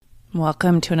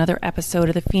Welcome to another episode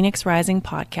of the Phoenix Rising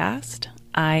podcast.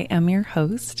 I am your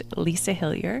host, Lisa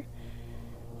Hillier,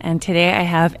 and today I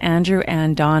have Andrew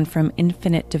and Dawn from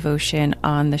Infinite Devotion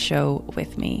on the show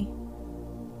with me.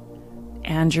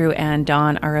 Andrew and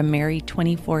Dawn are a married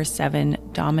 24/7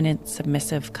 dominant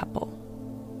submissive couple.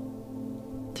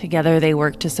 Together, they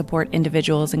work to support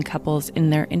individuals and couples in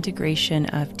their integration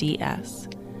of DS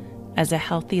as a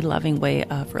healthy, loving way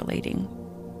of relating.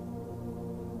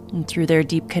 And through their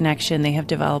deep connection, they have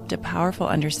developed a powerful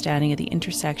understanding of the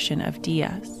intersection of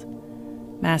DS,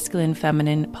 masculine,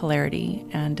 feminine, polarity,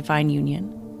 and divine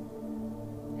union.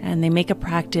 And they make a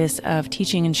practice of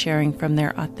teaching and sharing from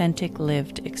their authentic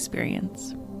lived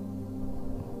experience.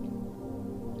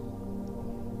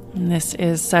 And this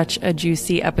is such a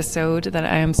juicy episode that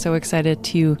I am so excited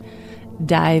to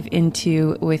dive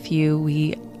into with you.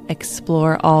 We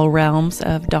explore all realms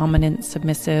of dominant,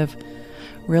 submissive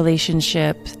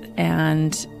relationship,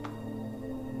 and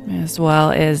as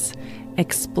well as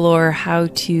explore how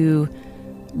to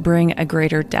bring a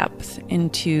greater depth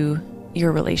into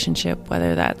your relationship,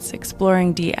 whether that's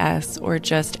exploring DS or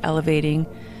just elevating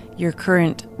your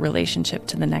current relationship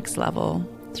to the next level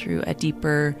through a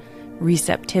deeper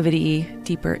receptivity,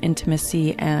 deeper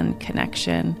intimacy, and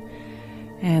connection.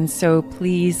 And so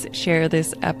please share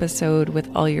this episode with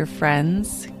all your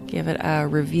friends. Give it a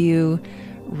review,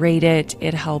 rate it.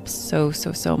 It helps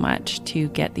so much to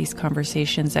get these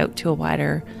conversations out to a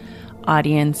wider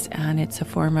audience, and it's a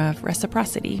form of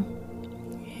reciprocity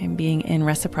and being in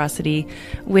reciprocity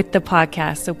with the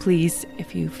podcast. So please,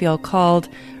 if you feel called,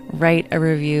 write a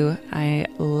review. I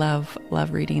love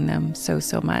reading them so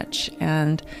much.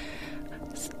 And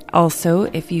also,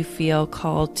 if you feel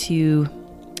called to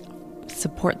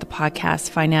support the podcast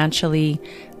financially,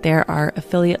 there are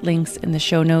affiliate links in the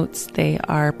show notes. They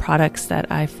are products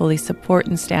that I fully support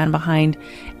and stand behind,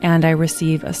 and I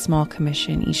receive a small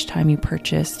commission each time you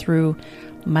purchase through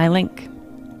my link.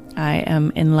 I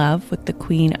am in love with the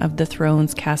Queen of the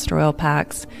Thrones castor oil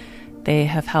packs. They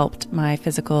have helped my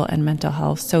physical and mental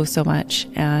health so much,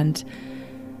 and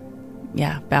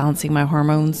balancing my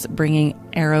hormones, bringing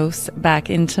Eros back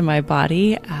into my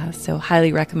body. So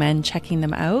highly recommend checking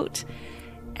them out.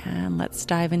 And let's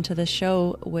dive into the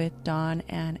show with Dawn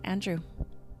and Andrew.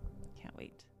 Can't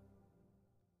wait.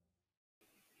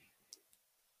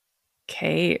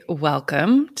 Okay,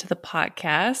 welcome to the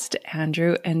podcast,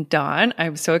 Andrew and Dawn.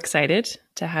 I'm so excited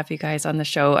to have you guys on the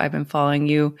show. I've been following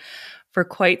you for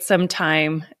quite some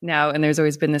time now, and there's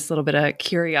always been this little bit of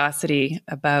curiosity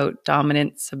about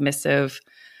dominant, submissive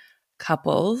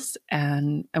couples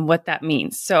and what that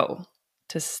means. So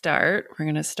to start, we're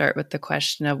going to start with the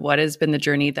question of what has been the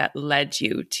journey that led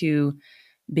you to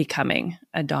becoming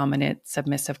a dominant,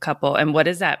 submissive couple, and what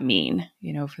does that mean?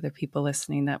 You know, for the people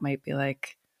listening that might be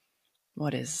like,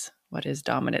 what is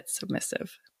dominant,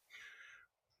 submissive?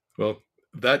 Well,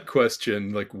 that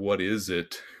question, like, what is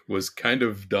it, was kind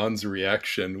of Dawn's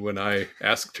reaction when I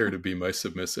asked her to be my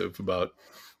submissive about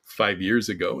 5 years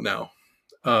ago now.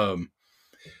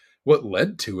 What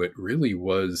led to it really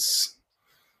was,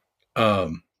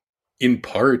 in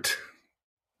part,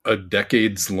 a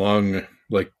decades-long,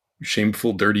 like,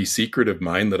 shameful, dirty secret of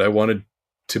mine that I wanted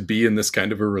to be in this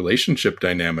kind of a relationship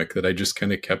dynamic that I just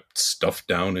kind of kept stuffed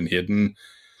down and hidden.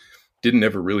 Didn't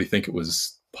ever really think it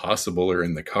was possible or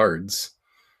in the cards.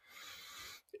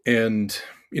 And,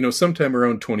 sometime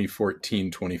around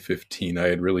 2014, 2015, I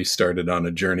had really started on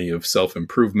a journey of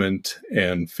self-improvement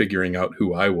and figuring out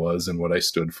who I was and what I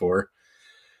stood for.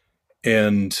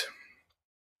 And,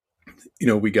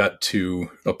 we got to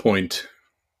a point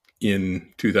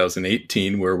in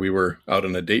 2018 where we were out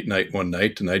on a date night one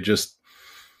night, and I just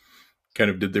kind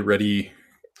of did the ready,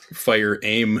 fire,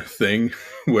 aim thing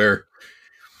where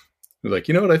I was like,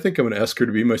 you know what, I think I'm going to ask her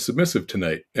to be my submissive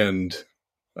tonight. And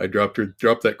I dropped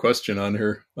that question on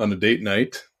her on a date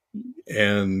night,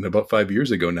 and about 5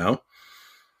 years ago now.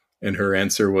 And her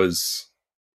answer was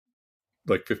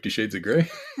like 50 Shades of Grey.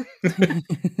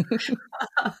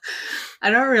 I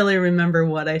don't really remember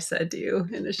what I said to you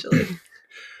initially.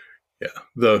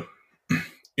 Yeah.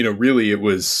 Really it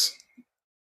was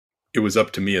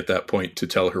up to me at that point to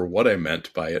tell her what I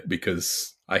meant by it,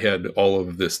 because I had all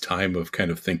of this time of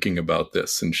kind of thinking about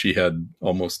this, and she had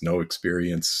almost no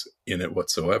experience in it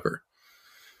whatsoever.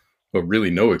 Well,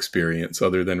 really no experience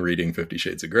other than reading 50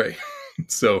 Shades of Grey.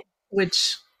 So,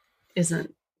 which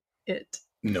isn't it.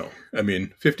 No. I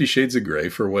mean, 50 Shades of Grey,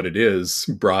 for what it is,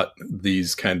 brought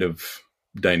these kind of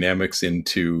dynamics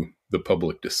into the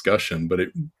public discussion, but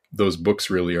those books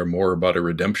really are more about a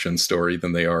redemption story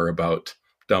than they are about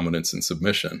dominance and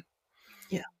submission.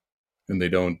 Yeah. And they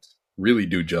don't really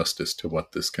do justice to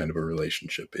what this kind of a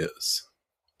relationship is.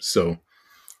 So,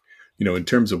 in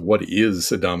terms of what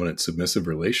is a dominant submissive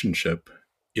relationship,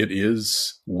 it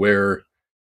is where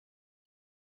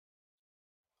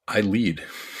I lead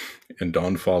and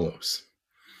Dawn follows,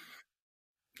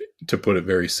 to put it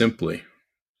very simply.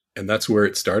 And that's where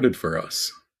it started for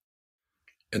us.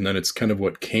 And then it's kind of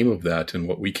what came of that and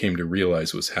what we came to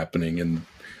realize was happening. And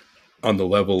on the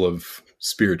level of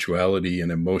spirituality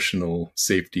and emotional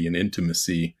safety and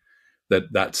intimacy,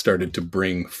 that started to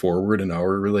bring forward in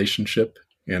our relationship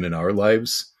and in our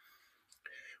lives,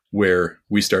 where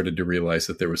we started to realize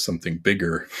that there was something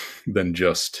bigger than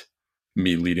just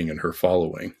me leading and her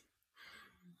following.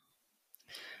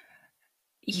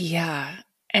 Yeah.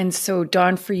 And so,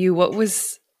 Dawn, for you, what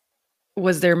was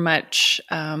there much,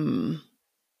 did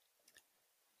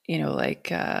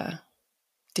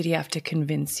he have to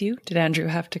convince you? Did Andrew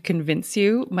have to convince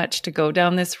you much to go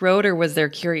down this road? Or was there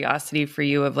curiosity for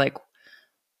you of like,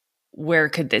 where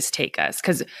could this take us?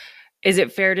 Because is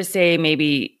it fair to say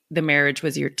maybe the marriage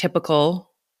was your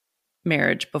typical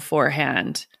marriage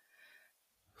beforehand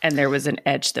and there was an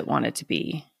edge that wanted to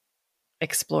be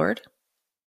explored?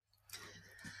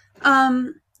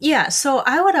 Yeah, so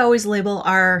I would always label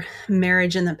our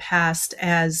marriage in the past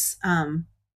as,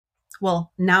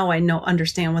 well, now I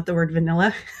understand what the word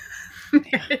vanilla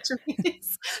marriage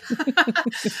means.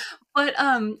 But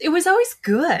it was always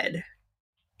good.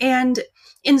 And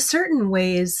in certain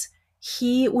ways,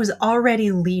 he was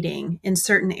already leading in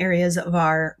certain areas of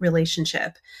our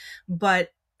relationship. But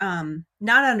not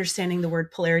understanding the word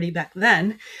polarity back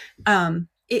then,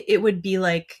 it would be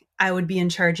like I would be in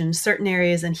charge in certain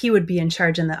areas and he would be in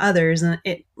charge in the others. And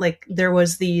it like there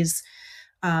was these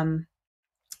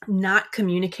not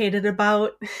communicated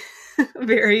about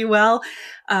very well,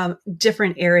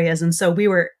 different areas. And so we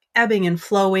were ebbing and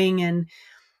flowing, and,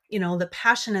 the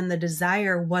passion and the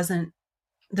desire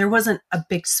there wasn't a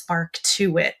big spark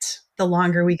to it the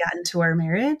longer we got into our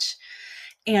marriage.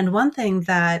 And one thing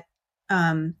that,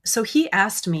 so he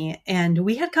asked me, and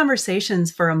we had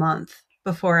conversations for a month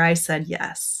before I said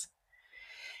yes.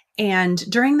 And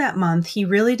during that month, he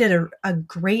really did a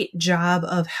great job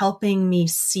of helping me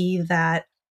see that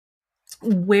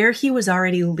where he was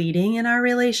already leading in our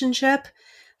relationship,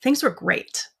 things were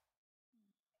great.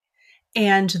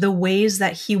 And the ways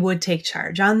that he would take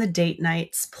charge on the date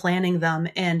nights, planning them.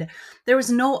 And there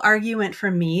was no argument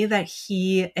from me that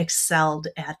he excelled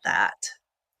at that.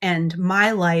 And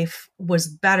my life was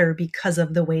better because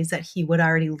of the ways that he would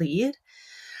already lead.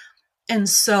 And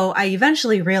so I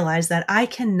eventually realized that I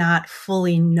cannot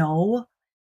fully know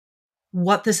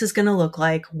what this is going to look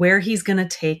like, where he's going to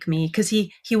take me, because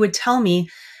he would tell me,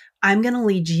 I'm going to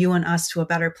lead you and us to a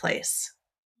better place.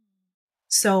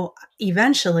 So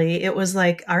eventually it was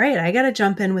like, all right, I got to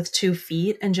jump in with 2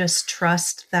 feet and just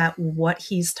trust that what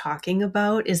he's talking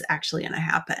about is actually going to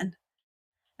happen.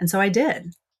 And so I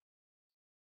did.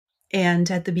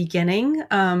 And at the beginning,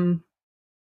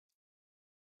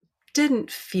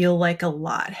 didn't feel like a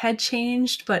lot had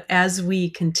changed, but as we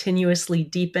continuously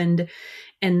deepened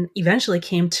and eventually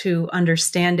came to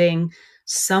understanding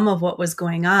some of what was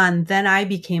going on, then I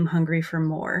became hungry for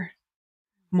more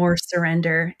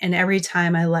surrender. And every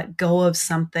time I let go of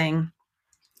something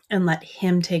and let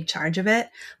him take charge of it,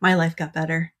 my life got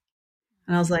better.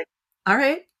 And I was like, all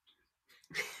right,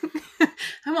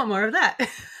 I want more of that.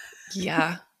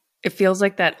 Yeah. It feels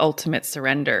like that ultimate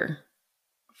surrender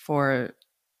for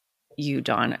you,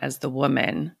 Dawn, as the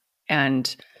woman,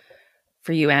 and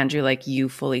for you, Andrew, like you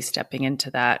fully stepping into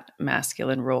that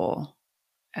masculine role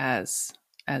as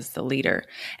the leader.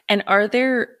 And are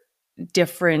there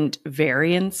different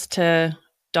variants to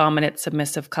dominant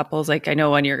submissive couples? Like I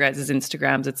know on your guys'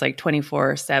 Instagrams, it's like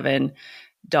 24/7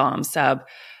 dom sub.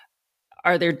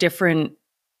 Are there different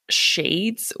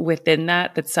shades within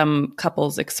that some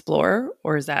couples explore,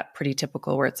 or is that pretty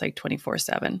typical where it's like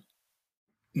 24/7?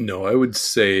 No, I would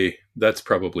say that's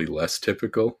probably less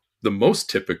typical. The most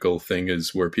typical thing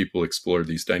is where people explore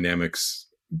these dynamics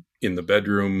in the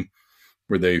bedroom,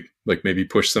 where they like maybe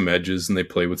push some edges and they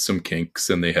play with some kinks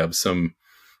and they have some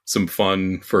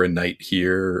fun for a night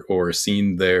here or a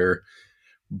scene there.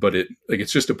 But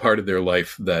it's just a part of their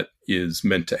life that is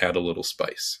meant to add a little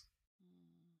spice.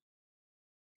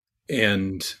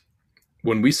 And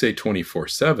when we say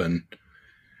 24/7,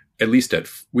 at least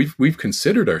we've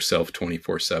considered ourselves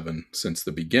 24/7 since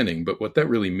the beginning, but what that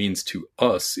really means to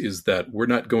us is that we're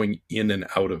not going in and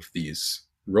out of these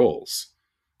roles.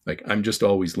 Like I'm just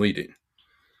always leading.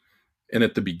 And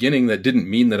at the beginning, that didn't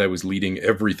mean that I was leading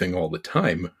everything all the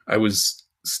time. I was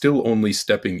still only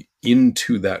stepping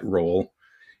into that role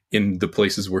in the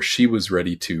places where she was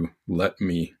ready to let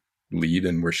me lead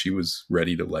and where she was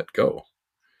ready to let go.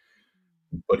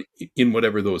 But in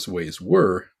whatever those ways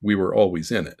were, we were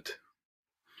always in it.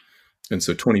 And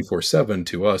so 24/7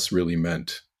 to us really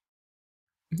meant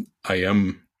I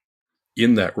am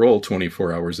in that role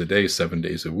 24 hours a day, 7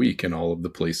 days a week in all of the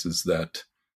places that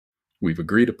we've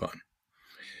agreed upon.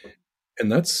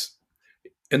 And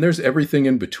there's everything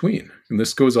in between. And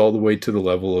this goes all the way to the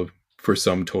level of, for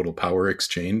some, total power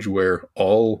exchange, where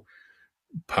all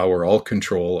power, all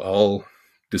control, all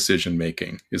decision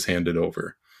making is handed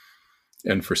over.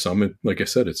 And for some, like I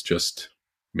said, it's just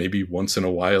maybe once in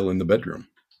a while in the bedroom.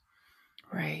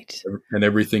 Right. And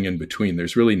everything in between.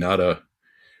 There's really not a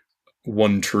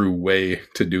one true way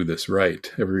to do this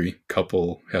right. Every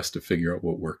couple has to figure out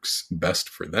what works best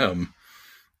for them.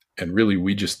 And really,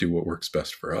 we just do what works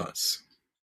best for us.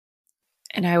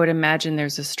 And I would imagine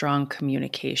there's a strong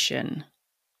communication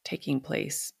taking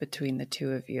place between the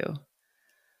two of you.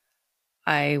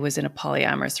 I was in a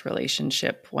polyamorous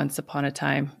relationship once upon a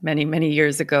time, many, many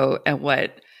years ago. And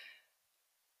what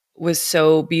was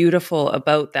so beautiful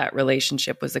about that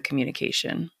relationship was the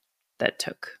communication that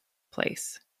took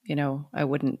place. You know, I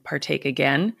wouldn't partake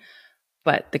again,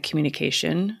 but the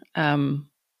communication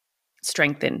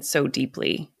strengthened so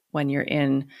deeply when you're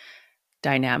in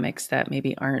dynamics that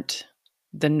maybe aren't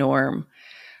the norm.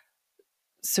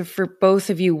 So for both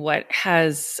of you, what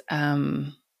has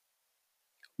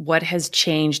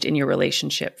changed in your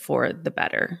relationship for the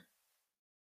better?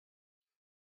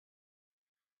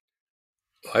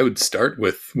 I would start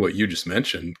with what you just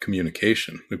mentioned,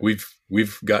 communication. Like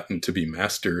we've gotten to be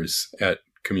masters at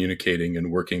communicating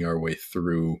and working our way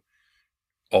through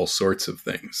all sorts of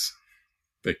things,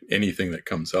 like anything that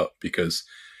comes up, because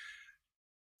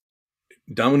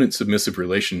dominant submissive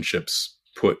relationships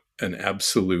put an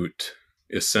absolute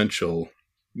essential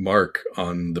mark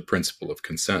on the principle of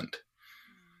consent.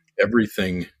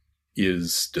 Everything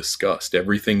is discussed.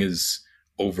 Everything is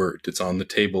overt. It's on the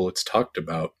table. It's talked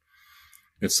about.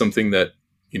 It's something that,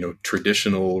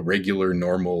 traditional, regular,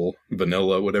 normal,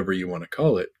 vanilla, whatever you want to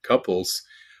call it, couples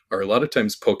are a lot of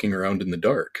times poking around in the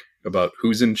dark about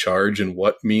who's in charge and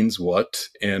what means what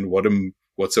and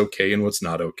what's okay and what's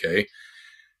not okay.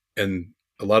 And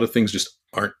a lot of things just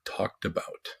aren't talked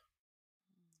about.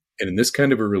 And in this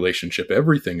kind of a relationship,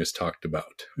 everything is talked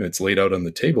about and it's laid out on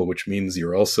the table, which means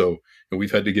you're also, and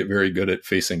we've had to get very good at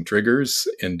facing triggers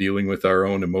and dealing with our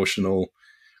own emotional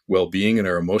well-being and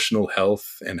our emotional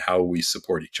health and how we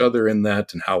support each other in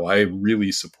that and how I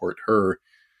really support her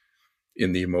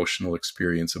in the emotional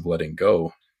experience of letting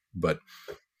go. But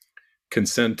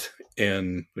consent,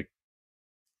 and like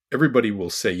everybody will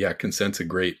say, yeah, consent's a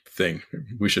great thing.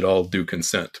 We should all do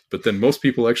consent. But then most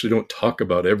people actually don't talk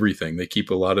about everything. They keep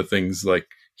a lot of things like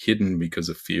hidden because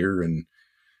of fear and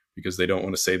because they don't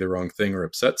want to say the wrong thing or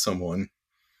upset someone.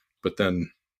 But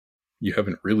then you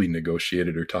haven't really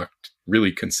negotiated or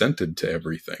really consented to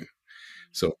everything.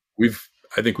 So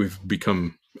I think we've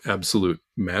become absolute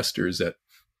masters at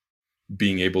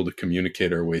being able to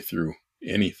communicate our way through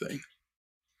anything.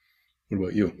 What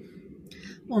about you?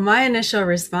 Well, my initial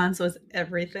response was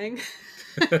everything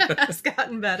has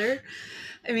gotten better.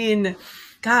 I mean,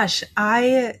 gosh,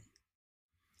 I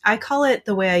call it,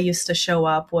 the way I used to show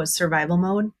up was survival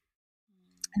mode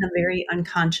and a very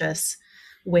unconscious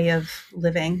way of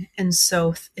living. And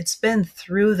so it's been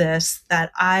through this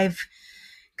that I've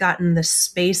gotten the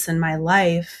space in my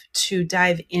life to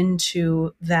dive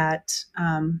into that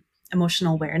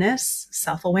emotional awareness,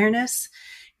 self-awareness,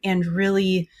 and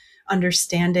really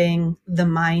understanding the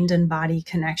mind and body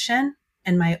connection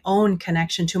and my own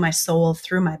connection to my soul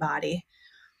through my body,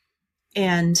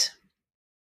 and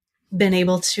been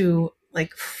able to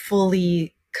like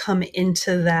fully come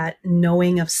into that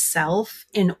knowing of self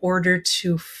in order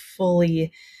to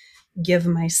fully give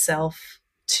myself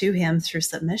to him through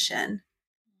submission.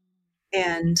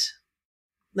 And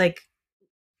like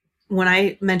when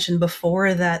I mentioned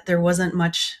before that there wasn't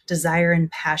much desire and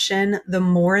passion, the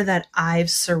more that I've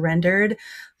surrendered,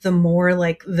 the more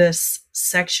like this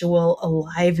sexual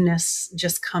aliveness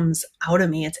just comes out of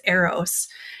me. It's eros,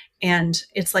 and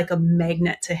it's like a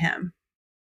magnet to him.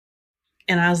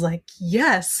 And I was like,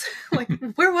 yes, like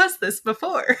where was this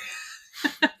before?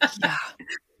 Yeah.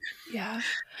 Yeah.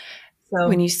 So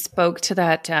when you spoke to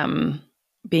that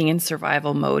being in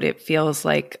survival mode, it feels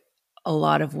like a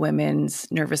lot of women's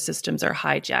nervous systems are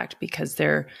hijacked because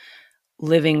they're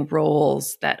living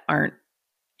roles that aren't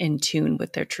in tune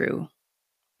with their true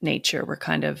nature. We're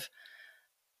kind of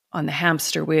on the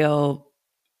hamster wheel,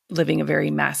 living a very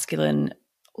masculine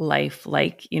life,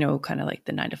 like, kind of like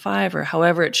the 9 to 5 or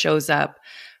however it shows up.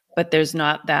 But there's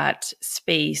not that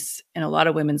space in a lot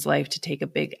of women's life to take a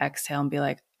big exhale and be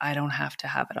like, I don't have to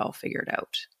have it all figured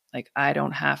out. Like, I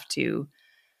don't have to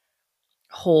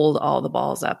hold all the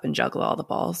balls up and juggle all the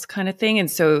balls kind of thing. And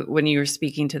so when you were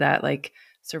speaking to that, like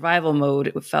survival mode,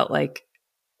 it felt like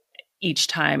each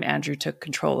time Andrew took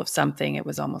control of something, it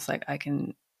was almost like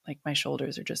like my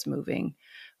shoulders are just moving,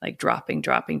 like dropping,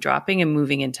 and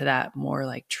moving into that more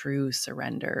like true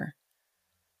surrender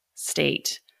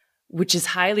state, which is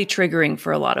highly triggering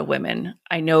for a lot of women.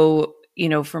 I know,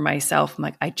 for myself, I'm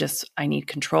like, I need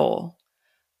control.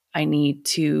 I need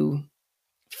to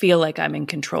feel like I'm in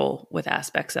control with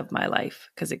aspects of my life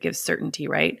because it gives certainty,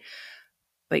 right?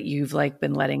 But you've like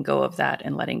been letting go of that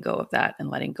and letting go of that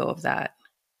and letting go of that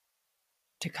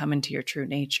to come into your true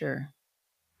nature.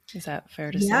 Is that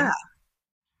fair to say?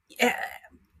 Yeah,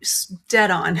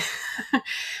 dead on.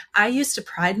 I used to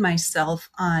pride myself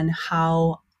on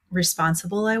how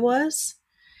responsible I was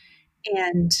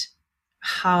and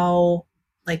how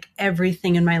like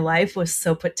everything in my life was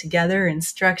so put together and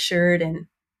structured, and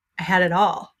I had it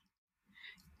all,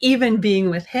 even being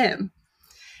with him.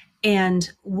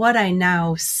 And what I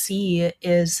now see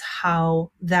is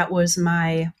how that was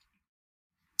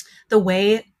the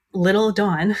way little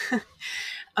Dawn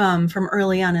from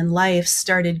early on in life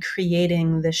started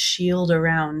creating this shield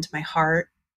around my heart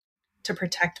to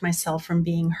protect myself from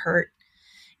being hurt.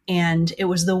 And it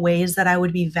was the ways that I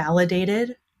would be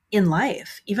validated in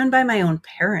life, even by my own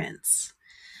parents,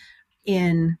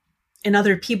 in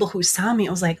other people who saw me.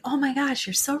 It was like, oh my gosh,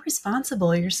 you're so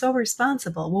responsible. You're so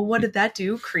responsible. Well, what did that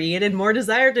do? Created more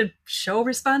desire to show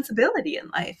responsibility in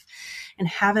life and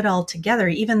have it all together.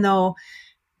 Even though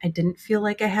I didn't feel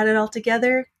like I had it all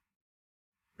together,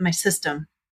 my system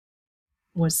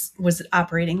was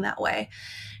operating that way.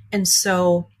 And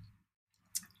so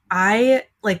I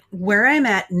like where I'm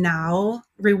at now,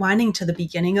 rewinding to the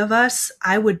beginning of us,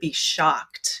 I would be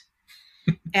shocked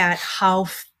at how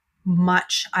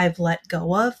much I've let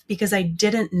go of because I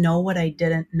didn't know what I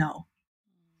didn't know.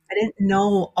 I didn't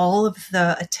know all of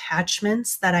the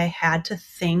attachments that I had to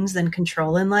things and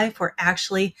control in life were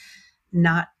actually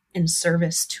not in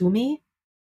service to me.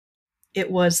 It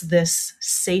was this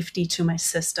safety to my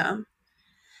system.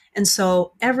 And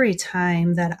so every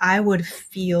time that I would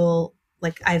feel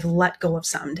like I've let go of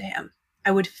something to him,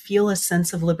 I would feel a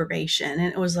sense of liberation.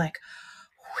 And it was like,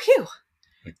 whew,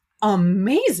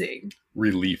 amazing.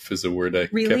 Relief is a word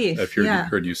I've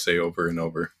heard you say over and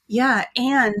over. Yeah.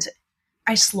 And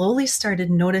I slowly started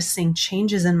noticing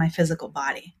changes in my physical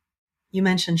body. You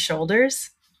mentioned shoulders.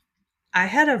 I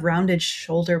had a rounded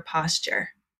shoulder posture,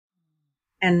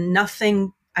 and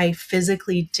nothing I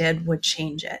physically did would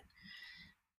change it.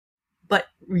 But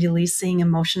releasing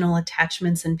emotional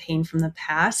attachments and pain from the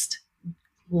past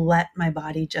let my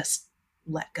body just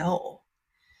let go.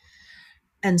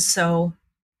 And so,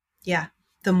 yeah,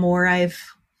 the more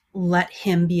I've let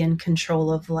him be in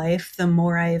control of life, the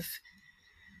more I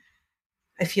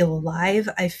feel alive.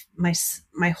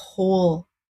 My whole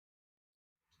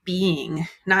being,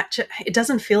 it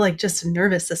doesn't feel like just a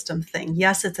nervous system thing.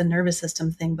 Yes, it's a nervous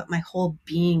system thing, but my whole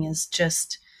being is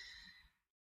just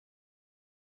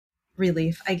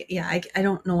relief. I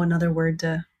don't know another word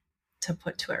to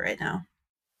put to it right now.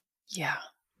 Yeah.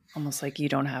 Almost like you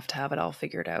don't have to have it all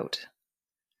figured out.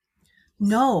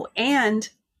 No. And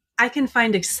I can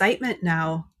find excitement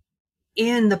now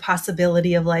in the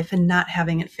possibility of life and not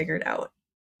having it figured out.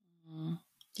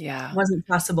 Yeah. It wasn't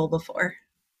possible before.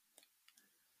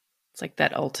 It's like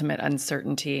that ultimate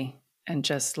uncertainty and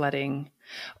just letting,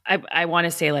 I want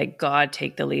to say like God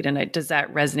take the lead. And does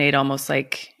that resonate almost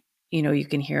like, you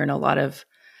can hear in a lot of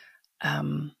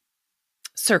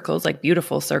circles, like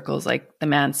beautiful circles, like the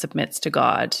man submits to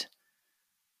God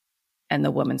and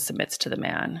the woman submits to the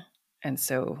man. And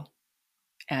so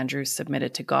Andrew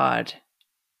submitted to God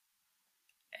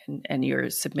and you're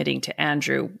submitting to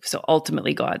Andrew. So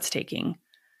ultimately God's taking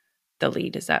the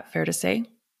lead. Is that fair to say?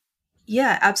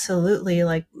 Yeah, absolutely.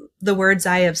 Like the words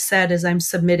I have said is I'm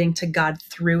submitting to God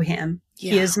through him.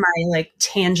 Yeah. He is my like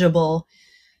tangible,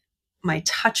 my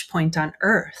touch point on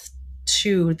earth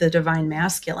to the divine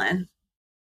masculine.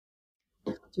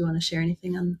 Do you want to share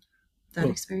anything on that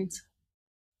experience?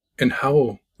 And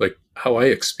how I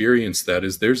experience that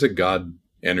is there's a God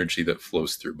energy that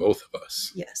flows through both of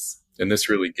us. Yes. And this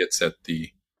really gets at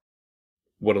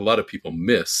what a lot of people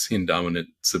miss in dominant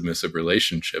submissive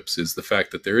relationships is the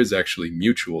fact that there is actually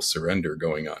mutual surrender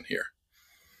going on here.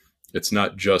 It's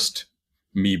not just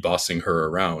me bossing her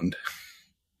around.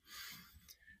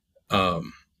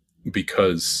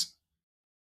 Because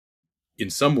in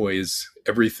some ways,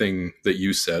 everything that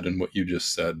you said and what you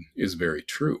just said is very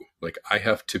true. Like I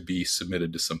have to be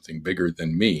submitted to something bigger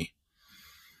than me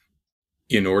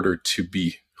in order to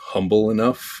be humble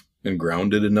enough and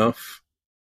grounded enough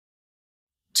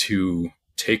to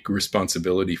take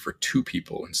responsibility for two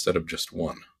people instead of just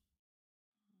one.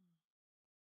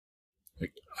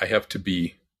 Like, I have to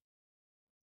be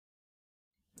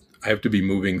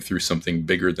moving through something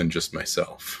bigger than just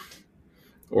myself.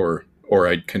 Or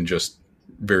I can just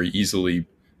very easily,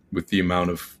 with the amount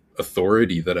of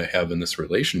authority that I have in this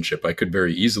relationship, I could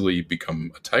very easily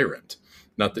become a tyrant.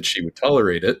 Not that she would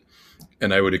tolerate it,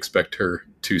 and I would expect her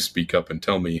to speak up and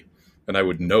tell me, and I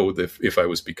would know that if I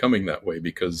was becoming that way,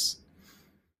 because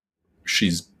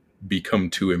she's become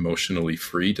too emotionally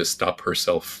free to stop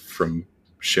herself from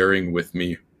sharing with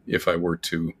me if I were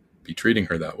to be treating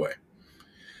her that way.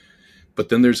 But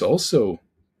then there's also,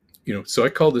 so I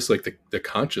call this like the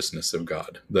consciousness of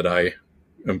God that I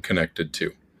am connected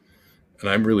to. And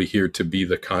I'm really here to be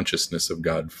the consciousness of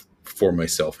God for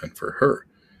myself and for her.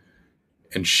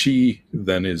 And she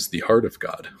then is the heart of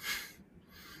God.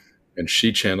 And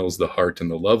she channels the heart and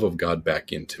the love of God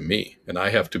back into me. And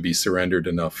I have to be surrendered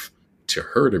enough to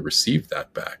her to receive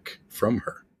that back from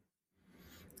her.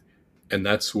 And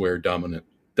that's where dominant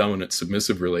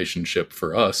submissive relationship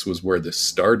for us was where this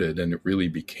started. And it really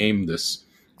became this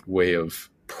way of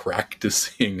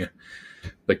practicing,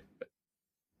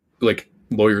 like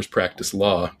lawyers practice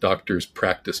law, doctors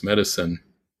practice medicine.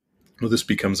 Well, this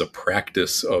becomes a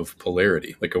practice of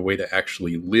polarity, like a way to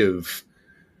actually live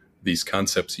these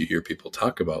concepts you hear people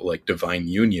talk about, like divine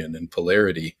union and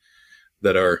polarity,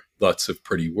 that are lots of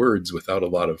pretty words without a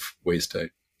lot of ways to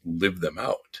live them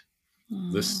out.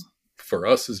 This, for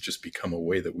us, has just become a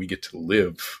way that we get to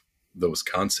live those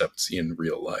concepts in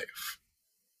real life.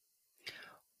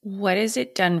 What has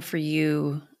it done for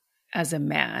you as a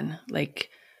man? Like,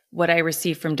 what I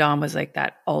received from Dom was like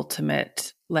that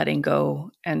ultimate letting go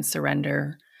and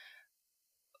surrender.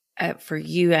 For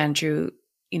you, Andrew,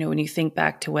 when you think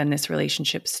back to when this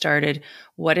relationship started,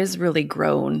 what has really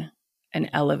grown and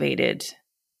elevated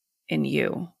in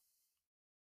you?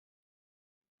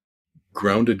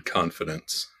 Grounded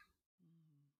confidence.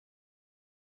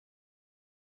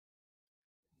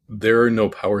 There are no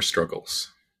power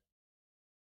struggles.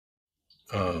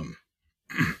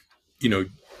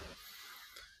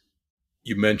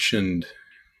 You mentioned,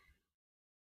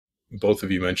 both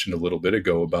of you mentioned a little bit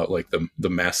ago about like the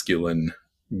masculine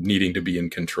needing to be in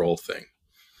control thing.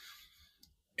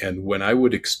 And when I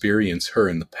would experience her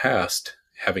in the past,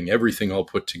 having everything all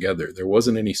put together, there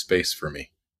wasn't any space for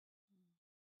me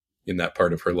in that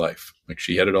part of her life. Like,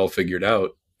 she had it all figured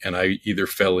out, and I either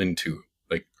fell into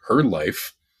like her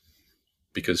life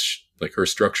because like her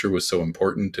structure was so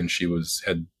important and she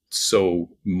had so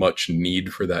much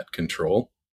need for that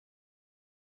control,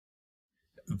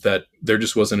 that there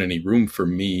just wasn't any room for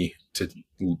me to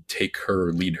take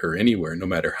her, lead her anywhere, no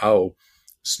matter how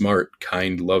smart,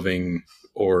 kind, loving,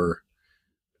 or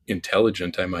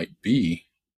intelligent I might be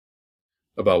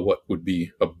about what would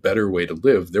be a better way to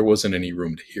live. There wasn't any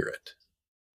room to hear it.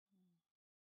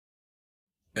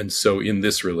 And so in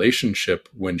this relationship,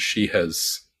 when she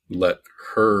has let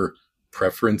her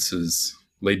preferences,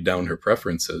 laid down her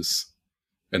preferences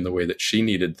and the way that she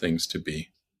needed things to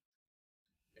be,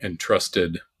 and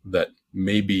trusted that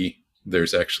maybe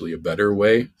there's actually a better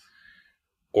way,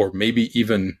 or maybe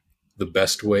even the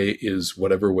best way is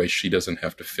whatever way she doesn't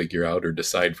have to figure out or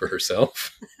decide for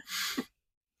herself,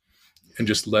 and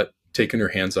just taken her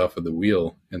hands off of the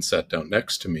wheel and sat down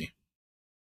next to me.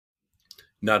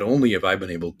 Not only have I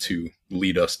been able to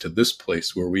lead us to this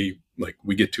place where we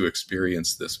get to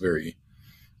experience this very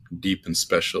deep and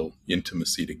special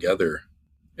intimacy together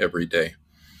every day,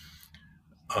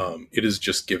 it has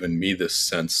just given me this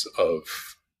sense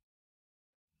of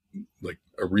like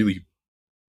a really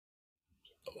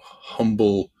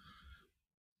humble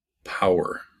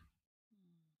power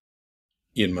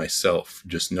in myself,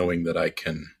 just knowing that I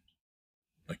can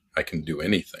do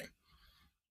anything.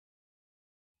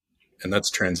 And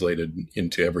that's translated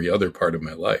into every other part of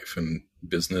my life, and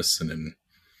business, and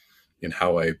in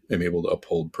how I am able to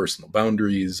uphold personal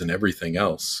boundaries and everything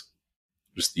else.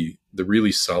 Just the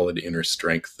really solid inner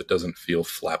strength that doesn't feel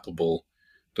flappable,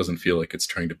 doesn't feel like it's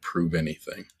trying to prove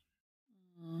anything.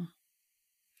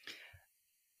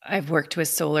 I've worked with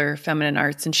Solar Feminine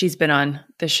Arts, and she's been on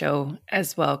the show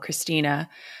as well, Christina.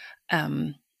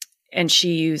 And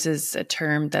she uses a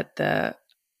term that the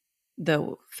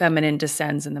feminine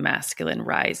descends and the masculine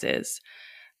rises.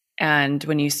 And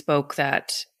when you spoke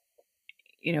that,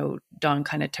 Dawn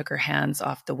kind of took her hands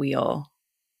off the wheel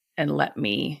and let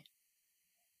me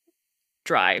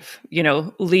drive,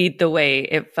 lead the way.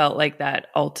 It felt like that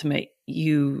ultimate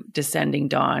you descending,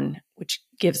 Dawn, which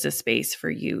gives a space for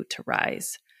you to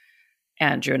rise,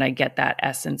 Andrew. And I get that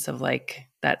essence of like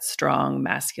that strong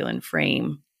masculine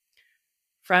frame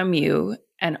from you.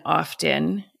 And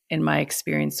often, in my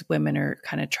experience, women are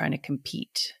kind of trying to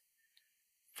compete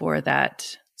for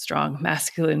that strong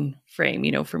masculine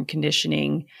frame, from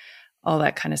conditioning, all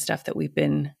that kind of stuff that we've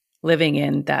been living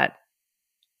in, that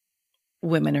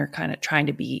women are kind of trying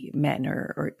to be men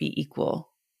or be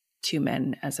equal to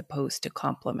men as opposed to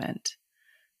complement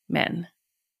men.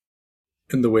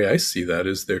 And the way I see that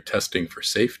is they're testing for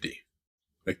safety.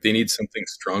 Like they need something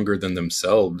stronger than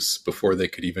themselves before they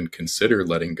could even consider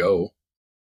letting go.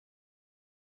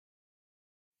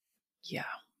 Yeah.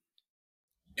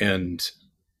 And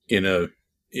in a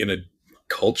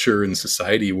culture and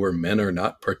society where men are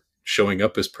not showing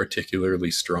up as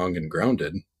particularly strong and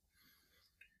grounded,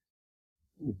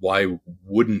 why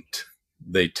wouldn't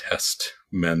they test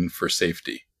men for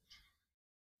safety?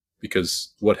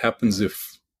 Because what happens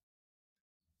if,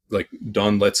 like,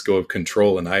 Dawn lets go of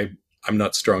control and I'm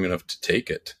not strong enough to take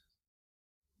it?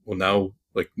 Well,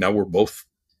 now we're both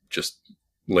just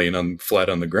laying on flat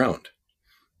on the ground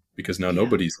because now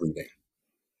nobody's leading.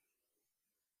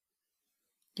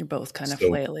 You're both kind of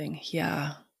flailing.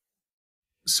 Yeah.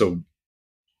 So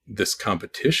this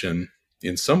competition,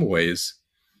 in some ways,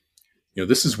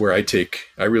 this is where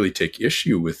I really take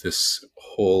issue with this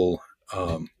whole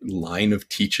line of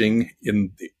teaching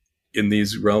in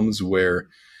these realms where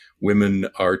women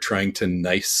are trying to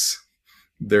nice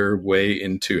their way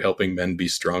into helping men be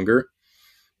stronger.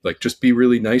 Like, just be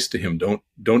really nice to him.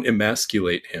 Don't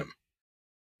emasculate him.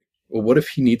 Well, what if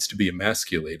he needs to be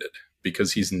emasculated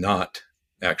because he's not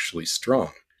actually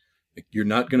strong? Like, you're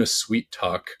not going to sweet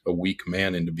talk a weak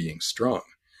man into being strong,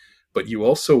 but you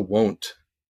also won't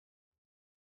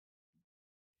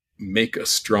make a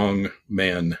strong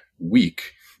man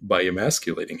weak by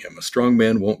emasculating him. A strong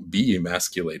man won't be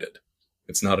emasculated.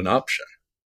 It's not an option.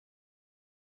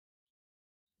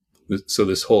 So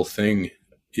this whole thing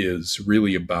is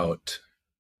really about,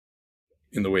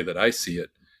 in the way that I see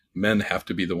it, men have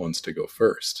to be the ones to go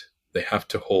first. They have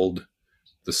to hold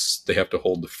they have to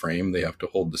hold the frame, they have to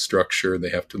hold the structure, they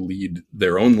have to lead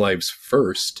their own lives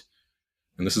first.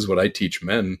 And this is what I teach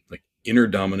men, like, inner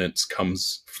dominance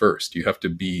comes first. You have to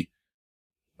be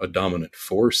a dominant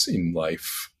force in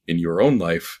life, in your own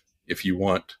life, if you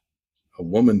want a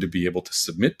woman to be able to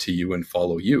submit to you and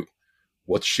follow you.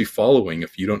 What's she following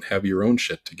if you don't have your own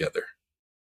shit together?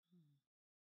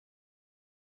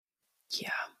 Yeah.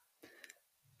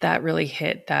 That really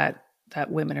hit that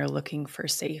women are looking for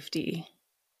safety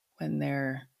when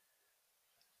they're,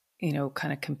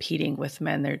 kind of competing with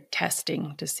men. They're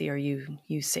testing to see, are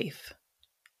you safe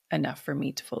enough for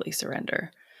me to fully surrender?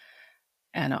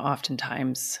 And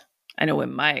oftentimes, I know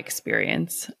in my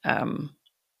experience,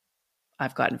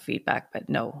 I've gotten feedback, but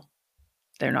no,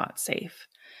 they're not safe.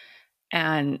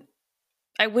 And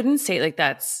I wouldn't say like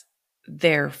that's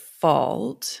their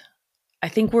fault. I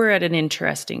think we're at an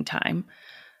interesting time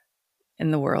in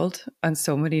the world on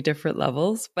so many different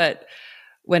levels. But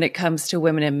when it comes to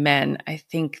women and men, I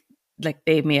think like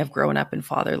they may have grown up in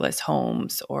fatherless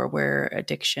homes or where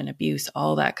addiction, abuse,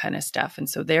 all that kind of stuff. And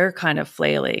so they're kind of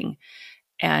flailing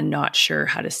and not sure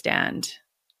how to stand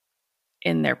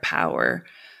in their power.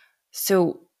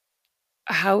 So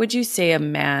how would you say a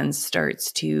man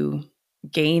starts to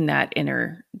gain that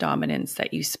inner dominance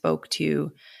that you spoke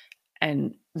to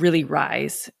and really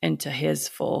rise into his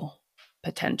full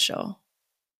potential?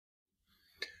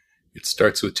 It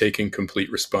starts with taking complete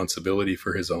responsibility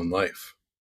for his own life.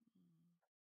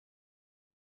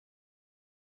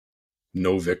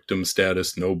 No victim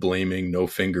status, no blaming, no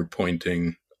finger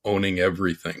pointing, owning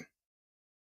everything.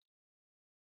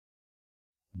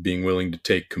 Being willing to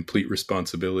take complete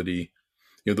responsibility.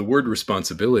 The word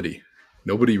responsibility,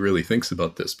 nobody really thinks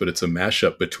about this, but it's a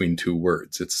mashup between two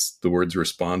words. It's the words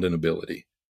respond and ability.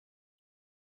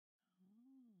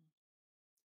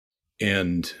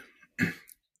 And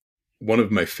one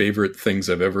of my favorite things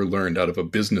I've ever learned out of a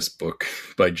business book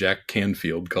by Jack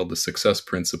Canfield called The Success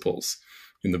Principles.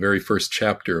 In the very first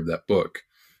chapter of that book,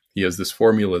 he has this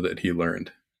formula that he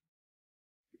learned.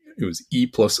 It was E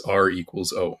plus R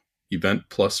equals O. Event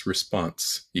plus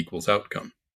response equals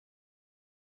outcome.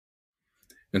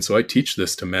 And so I teach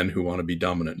this to men who want to be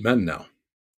dominant men now.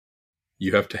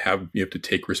 You have to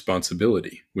take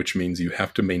responsibility, which means you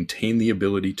have to maintain the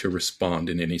ability to respond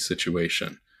in any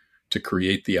situation, to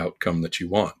create the outcome that you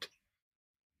want.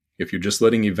 If you're just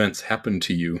letting events happen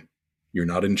to you, you're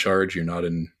not in charge. You're not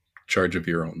in charge of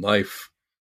your own life.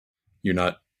 You're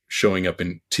not showing up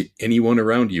to anyone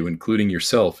around you, including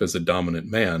yourself, as a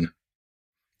dominant man,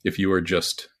 if you are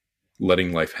just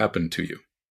letting life happen to you.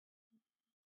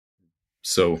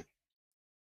 So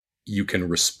you can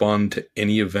respond to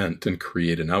any event and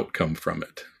create an outcome from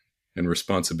it. And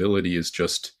responsibility is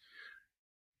just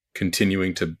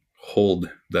continuing to hold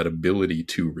that ability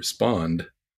to respond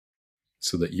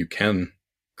so that you can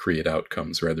create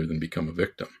outcomes rather than become a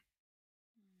victim.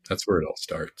 That's where it all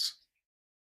starts.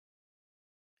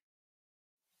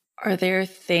 Are there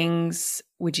things,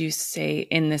 would you say,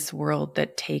 in this world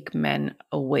that take men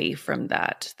away from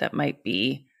that might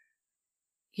be,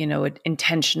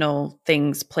 intentional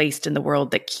things placed in the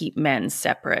world that keep men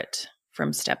separate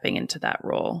from stepping into that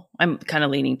role? I'm kind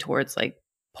of leaning towards like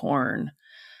porn,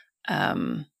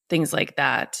 things like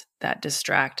that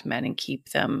distract men and keep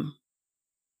them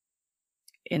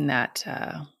in that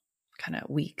kind of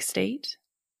weak state.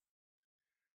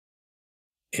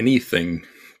 Anything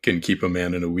can keep a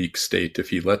man in a weak state if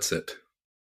he lets it.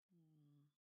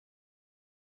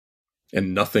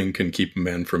 And nothing can keep a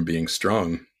man from being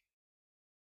strong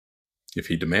if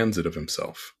he demands it of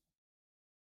himself.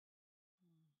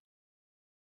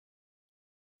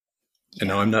 Yeah. And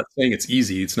now I'm not saying it's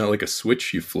easy. It's not like a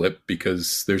switch you flip,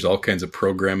 because there's all kinds of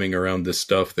programming around this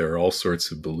stuff. There are all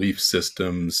sorts of belief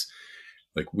systems.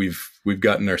 Like we've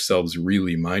gotten ourselves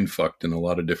really mind fucked in a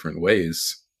lot of different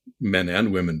ways, men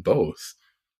and women both.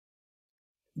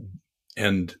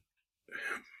 And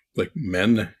like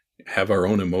men have our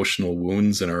own emotional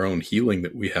wounds and our own healing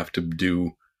that we have to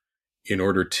do in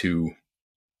order to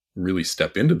really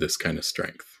step into this kind of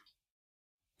strength.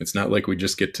 It's not like we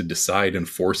just get to decide and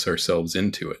force ourselves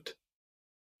into it.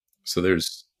 So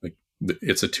there's like,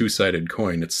 it's a two-sided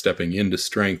coin. It's stepping into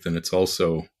strength, and it's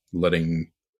also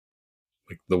letting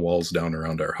like the walls down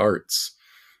around our hearts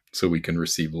so we can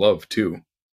receive love too,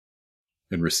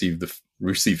 and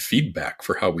receive feedback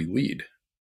for how we lead.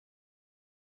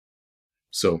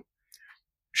 So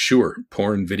sure,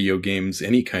 porn, video games,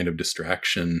 any kind of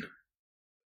distraction,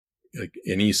 like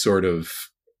any sort of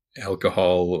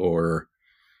alcohol or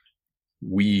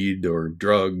weed or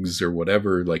drugs or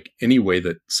whatever, like any way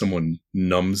that someone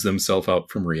numbs themselves out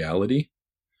from reality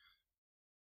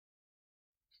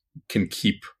can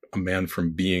keep a man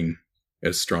from being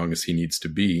as strong as he needs to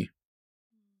be.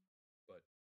 But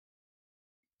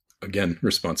again,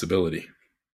 responsibility.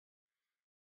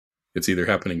 It's either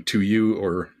happening to you,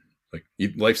 or like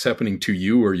life's happening to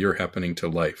you, or you're happening to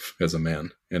life as a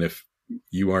man. And if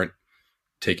you aren't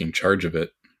taking charge of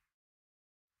it,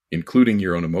 including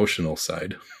your own emotional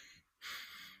side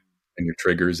and your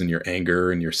triggers and your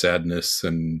anger and your sadness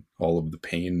and all of the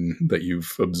pain that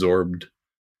you've absorbed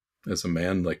as a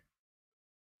man, like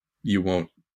you'll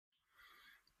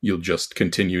just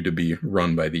continue to be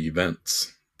run by the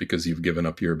events because you've given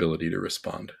up your ability to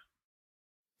respond.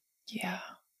 Yeah.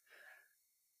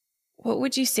 What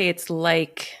would you say it's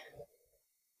like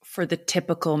for the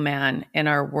typical man in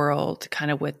our world, kind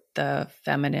of with the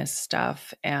feminist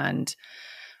stuff? And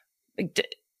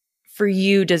for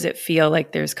you, does it feel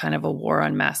like there's kind of a war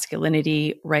on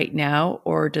masculinity right now?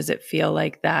 Or does it feel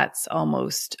like that's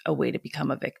almost a way to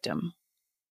become a victim?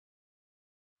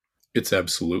 It's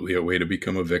absolutely a way to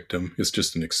become a victim. It's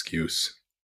just an excuse.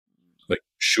 Like,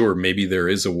 sure, maybe there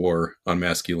is a war on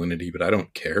masculinity, but I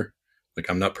don't care. Like,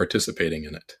 I'm not participating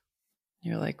in it.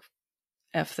 You're like,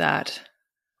 F that.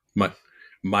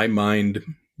 My mind,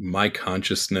 my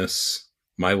consciousness,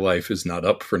 my life is not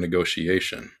up for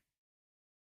negotiation.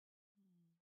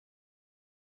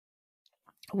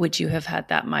 Would you have had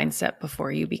that mindset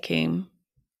before you became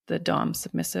the Dom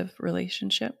submissive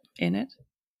relationship in it?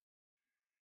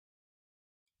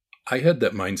 I had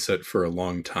that mindset for a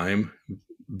long time.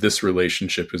 This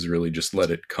relationship has really just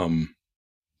let it come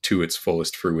to its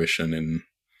fullest fruition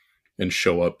and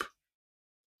show up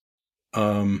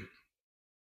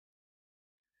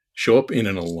in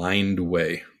an aligned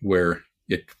way where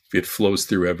it flows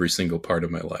through every single part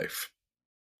of my life.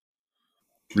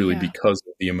 Really, because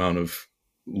of the amount of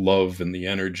love and the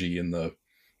energy and the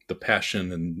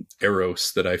passion and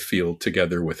eros that I feel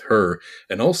together with her,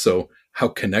 and also how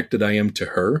connected I am to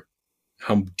her,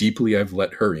 how deeply I've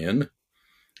let her in.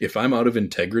 If I'm out of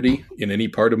integrity in any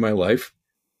part of my life,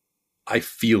 I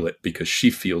feel it because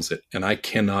she feels it, and I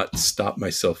cannot stop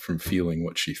myself from feeling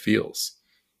what she feels.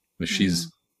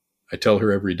 I tell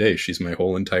her every day, she's my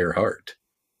whole entire heart.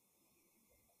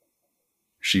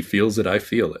 She feels it, I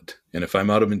feel it. And if I'm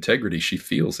out of integrity, she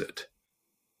feels it.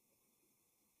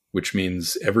 Which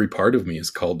means every part of me is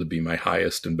called to be my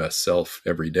highest and best self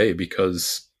every day,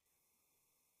 because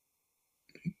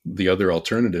the other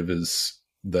alternative is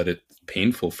that it's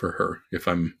painful for her if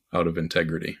I'm out of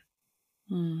integrity.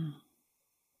 And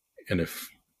if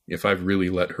I've really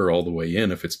let her all the way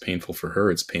in, if it's painful for her,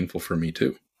 it's painful for me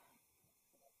too.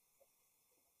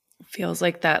 Feels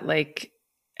like that, like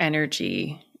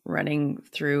energy running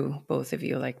through both of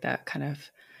you, like that kind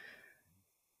of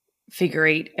figure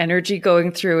eight energy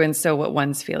going through. And so what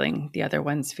one's feeling, the other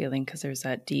one's feeling, because there's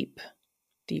that deep,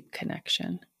 deep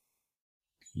connection.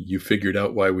 You figured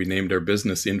out why we named our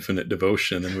business Infinite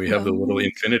Devotion, and we have the little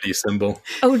infinity symbol.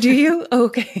 Oh, do you?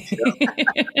 Okay.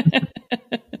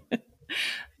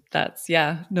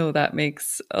 Yeah. That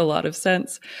makes a lot of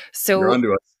sense. So you're on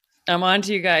to us. I'm on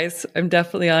to you guys. I'm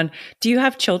definitely on. Do you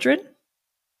have children?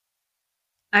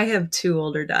 I have 2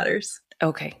 older daughters.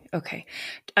 Okay.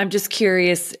 I'm just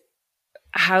curious,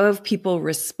 how have people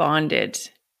responded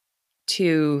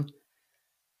to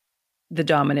the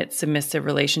dominant submissive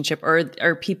relationship, or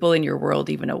are people in your world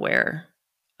even aware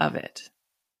of it?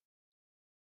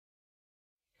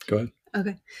 Go ahead.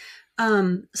 Okay.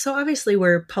 So obviously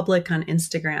we're public on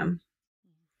Instagram,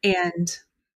 and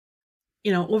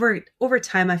over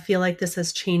time, I feel like this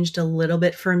has changed a little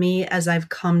bit for me as I've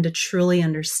come to truly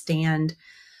understand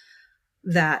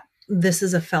that this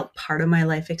is a felt part of my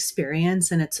life experience,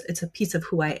 and it's a piece of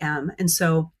who I am. And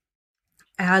so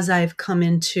as I've come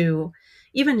into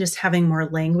even just having more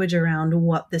language around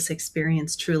what this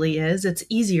experience truly is, it's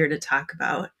easier to talk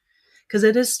about because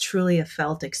it is truly a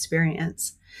felt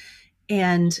experience.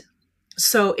 And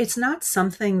so it's not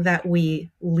something that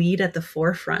we lead at the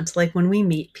forefront. Like when we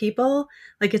meet people,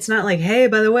 like it's not like, hey,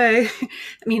 by the way,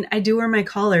 I mean, I do wear my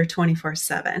collar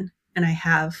 24/7, and I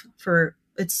have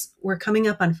we're coming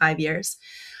up on 5 years.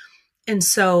 And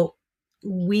so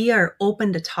we are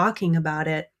open to talking about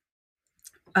it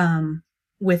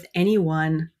with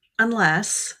anyone,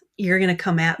 unless you're going to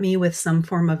come at me with some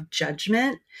form of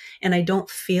judgment. And I don't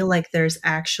feel like there's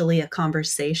actually a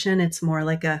conversation. It's more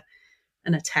like an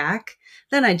attack.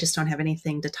 Then I just don't have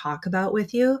anything to talk about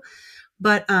with you.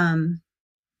 But,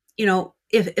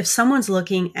 if someone's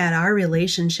looking at our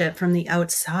relationship from the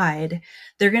outside,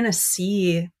 they're going to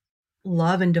see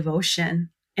love and devotion.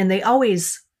 And they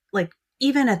always, like,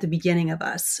 even at the beginning of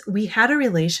us, we had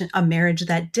a marriage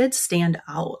that did stand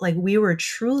out. Like we were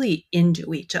truly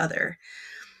into each other.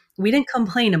 We didn't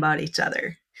complain about each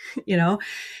other,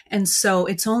 And so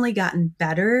it's only gotten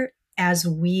better as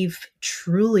we've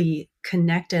truly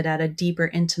connected at a deeper,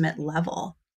 intimate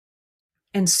level.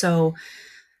 And so,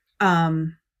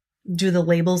 do the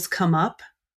labels come up?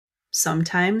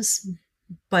 Sometimes,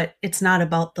 but it's not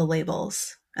about the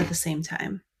labels at the same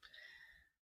time.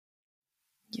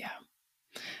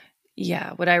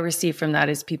 Yeah. What I receive from that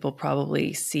is people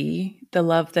probably see the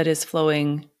love that is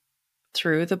flowing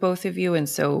through the both of you. And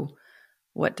so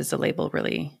what does the label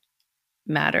really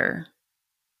matter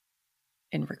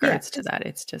in regards to that?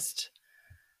 It's just...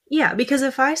 Yeah, because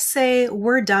if I say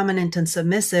we're dominant and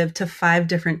submissive to 5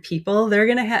 different people,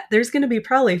 there's going to be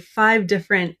probably 5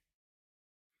 different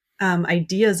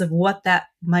ideas of what that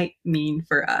might mean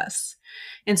for us.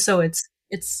 And so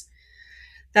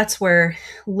that's where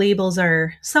labels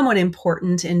are somewhat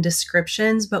important in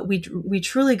descriptions, but we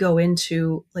truly go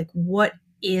into like, what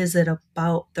is it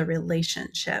about the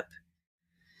relationship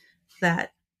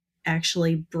that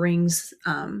actually brings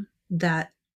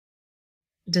that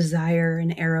desire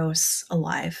and eros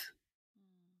alive?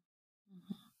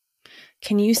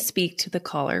 Can you speak to the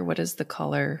collar? What does the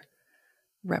collar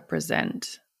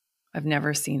represent? I've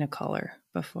never seen a collar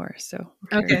before, so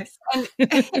okay. And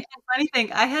funny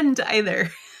thing, I hadn't either.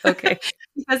 Okay.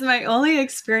 Because my only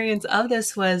experience of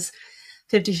this was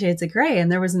 50 Shades of Grey,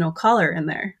 and there was no collar in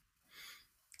there.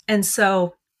 And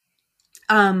so,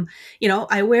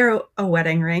 I wear a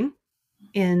wedding ring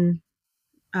in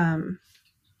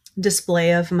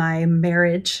display of my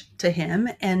marriage to him,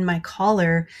 and my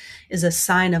collar is a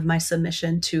sign of my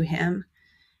submission to him.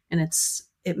 And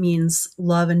it means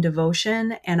love and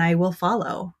devotion, and I will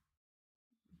follow,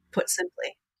 put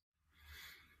simply.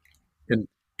 And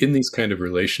in these kind of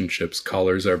relationships,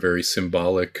 collars are very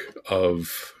symbolic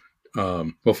of,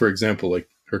 for example, like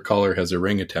her collar has a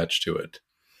ring attached to it,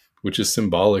 which is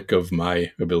symbolic of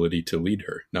my ability to lead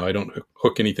her. Now, I don't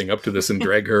hook anything up to this and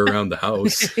drag her around the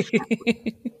house,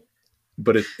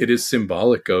 but it is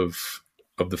symbolic of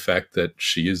the fact that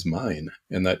she is mine,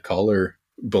 and that collar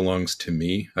belongs to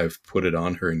me. I've put it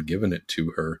on her and given it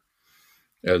to her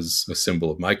as a symbol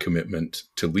of my commitment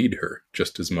to lead her,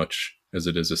 just as much as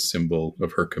it is a symbol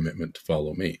of her commitment to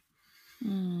follow me.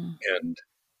 And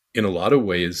in a lot of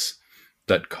ways,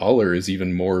 that collar is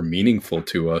even more meaningful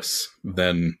to us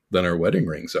than our wedding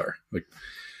rings are, like,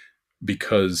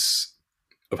 because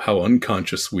of how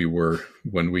unconscious we were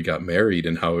when we got married,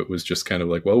 and how it was just kind of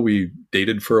like, well, we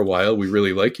dated for a while, we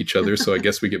really like each other, so I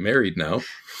guess we get married now.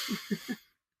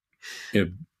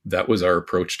 That was our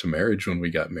approach to marriage when we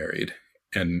got married.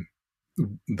 And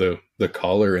the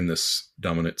collar in this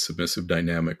dominant submissive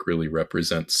dynamic really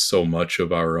represents so much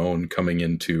of our own coming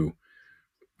into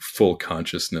full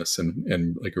consciousness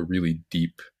and like a really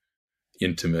deep,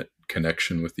 intimate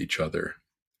connection with each other.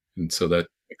 And so that's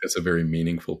a very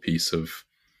meaningful piece of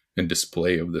and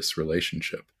display of this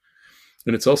relationship.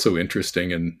 And it's also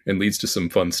interesting and leads to some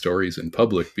fun stories in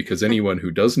public, because anyone who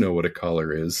does know what a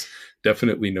collar is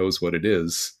definitely knows what it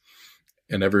is.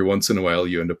 And every once in a while,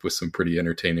 you end up with some pretty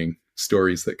entertaining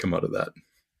stories that come out of that.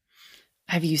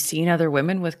 Have you seen other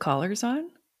women with collars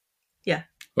on? Yeah.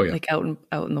 Oh, yeah. Like out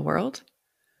in the world?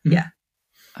 Yeah.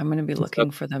 I'm going to be looking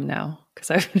for them now,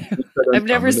 because I've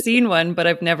never seen one, but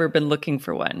I've never been looking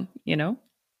for one, you know?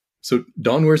 So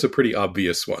Dawn wears a pretty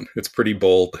obvious one. It's pretty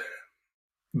bold.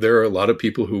 There are a lot of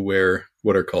people who wear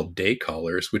what are called day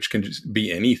collars, which can just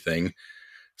be anything.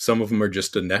 Some of them are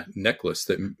just a necklace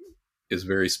that is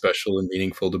very special and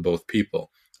meaningful to both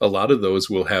people. A lot of those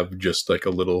will have just like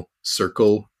a little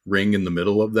circle ring in the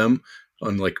middle of them,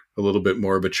 on like a little bit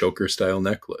more of a choker style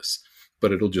necklace,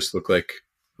 but it'll just look like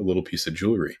a little piece of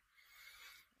jewelry.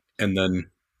 And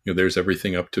then, there's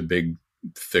everything up to big,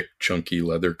 thick, chunky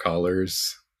leather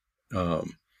collars.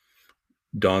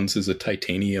 Dawn's is a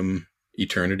titanium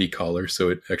eternity collar, so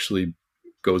it actually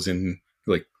goes in,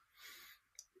 like,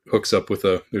 hooks up with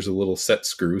there's a little set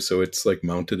screw, so it's like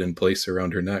mounted in place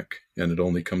around her neck, and it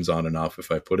only comes on and off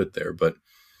if I put it there. But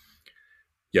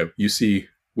yeah, you see,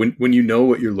 when you know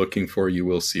what you're looking for, you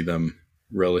will see them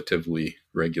relatively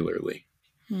regularly.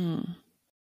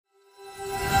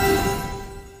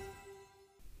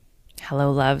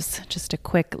 Hello, loves. Just a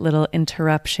quick little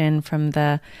interruption from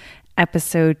the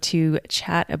episode to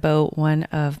chat about one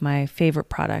of my favorite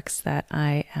products that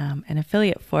I am an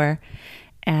affiliate for.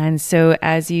 And so,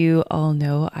 as you all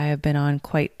know, I have been on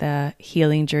quite the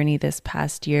healing journey this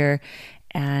past year,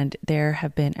 and there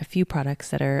have been a few products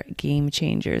that are game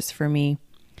changers for me.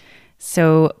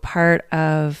 So part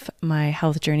of my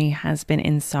health journey has been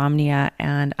insomnia,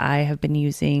 and I have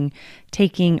been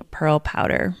taking pearl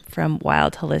powder from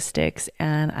Wild Holistics,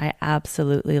 and I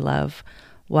absolutely love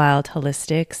Wild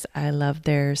Holistics. I love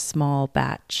their small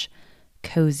batch,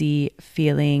 cozy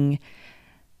feeling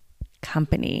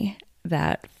company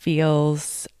that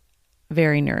feels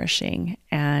very nourishing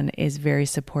and is very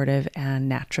supportive and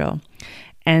natural.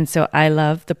 And so I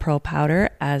love the pearl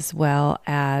powder as well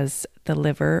as the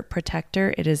liver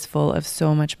protector. It is full of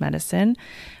so much medicine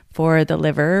for the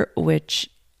liver, which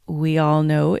we all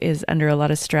know is under a lot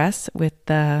of stress with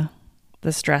the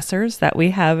stressors that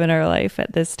we have in our life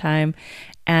at this time,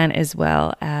 and as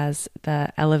well as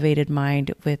the elevated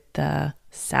mind with the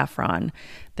saffron.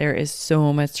 There is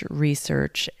so much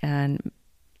research and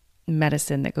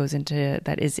medicine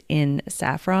that is in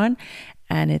saffron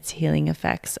and its healing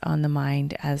effects on the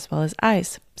mind as well as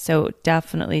eyes. So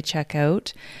definitely check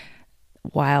out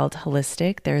Wild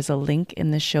Holistic. There's a link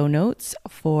in the show notes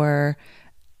for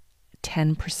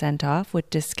 10% off with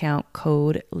discount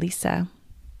code Lisa.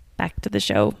 Back to the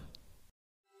show.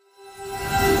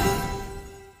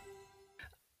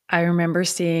 I remember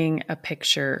seeing a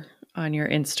picture on your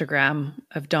Instagram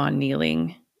of Dawn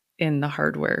kneeling in the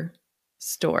hardware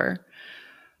store.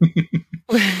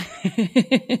 I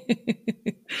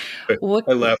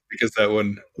laughed because that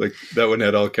one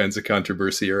had all kinds of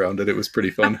controversy around it. It was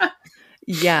pretty fun.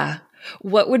 Yeah.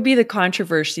 What would be the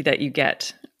controversy that you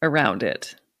get around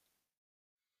it?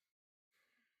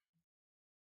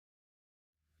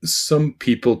 Some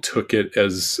people took it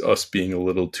as us being a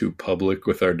little too public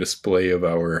with our display of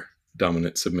our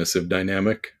dominant submissive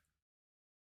dynamic.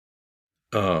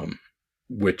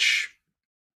 Which,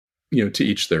 to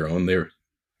each their own.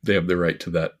 They have the right to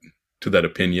that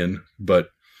opinion. But,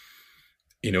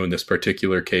 in this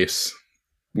particular case,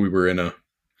 we were in a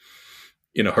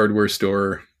hardware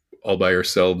store all by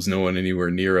ourselves, no one anywhere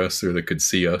near us or that could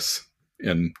see us,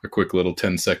 and a quick little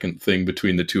 10-second thing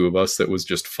between the two of us that was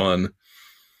just fun.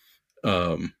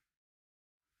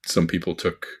 Some people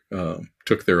took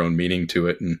their own meaning to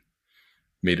it and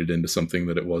made it into something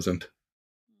that it wasn't.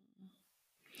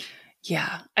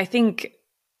 Yeah, I think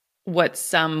what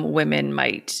some women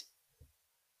might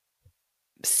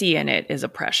see in it is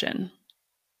oppression,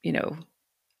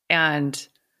 and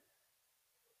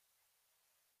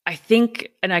I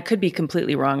think, and I could be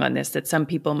completely wrong on this, that some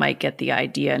people might get the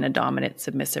idea in a dominant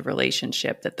submissive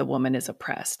relationship that the woman is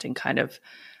oppressed and kind of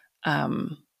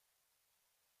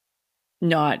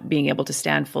not being able to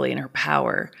stand fully in her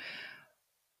power.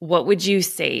 What would you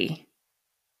say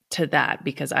to that?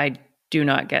 Because I do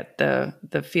not get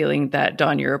the feeling that,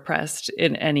 Dawn, you're oppressed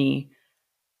in any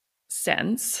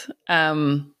sense.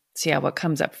 So yeah, what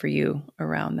comes up for you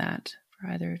around that, for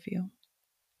either of you?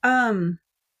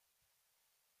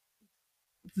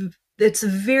 it's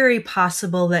very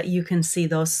possible that you can see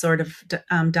those sort of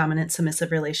dominant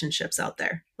submissive relationships out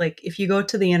there. Like if you go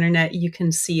to the internet, you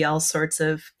can see all sorts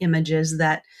of images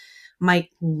that might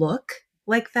look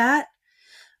like that,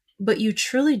 but you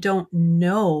truly don't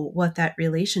know what that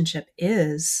relationship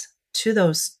is to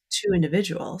those two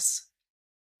individuals.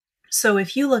 So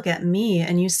if you look at me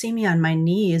and you see me on my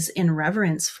knees in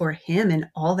reverence for him and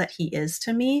all that he is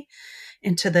to me,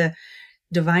 and to the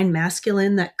divine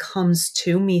masculine that comes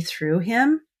to me through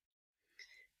him,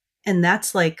 and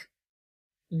that's like,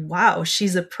 wow,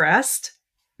 she's oppressed,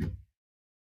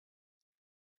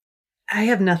 I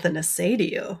have nothing to say to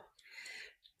you.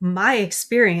 My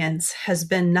experience has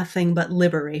been nothing but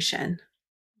liberation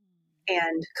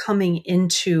and coming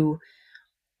into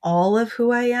all of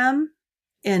who I am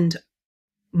and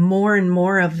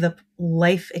more of the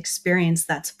life experience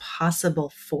that's possible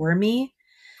for me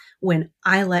when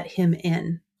I let him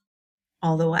in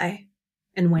all the way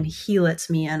and when he lets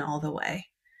me in all the way.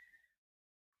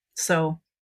 So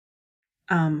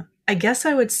I guess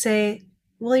I would say,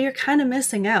 well, you're kind of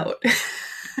missing out.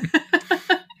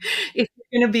 If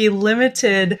you're going to be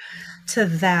limited to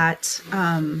that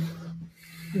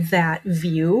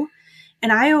view.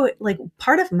 And I like,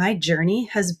 part of my journey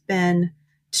has been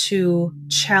to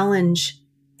challenge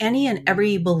any and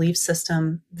every belief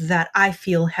system that I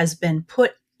feel has been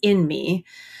put in me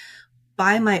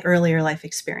by my earlier life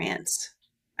experience.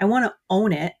 I want to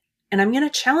own it, and I'm going to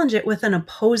challenge it with an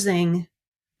opposing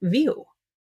view,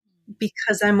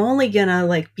 because I'm only going to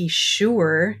like be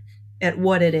sure at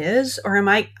what it is, or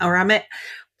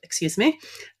excuse me,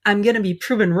 I'm going to be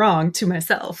proven wrong to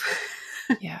myself.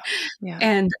 Yeah. Yeah.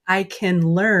 And I can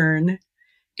learn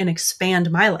and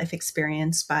expand my life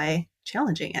experience by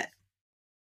challenging it.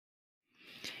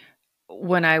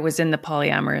 When I was in the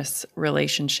polyamorous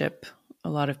relationship, a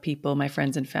lot of people, my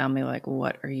friends and family, were like,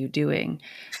 what are you doing?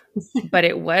 But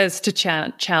it was to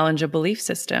challenge a belief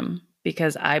system,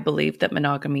 because I believed that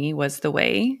monogamy was the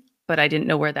way, but I didn't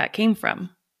know where that came from.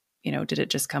 Did it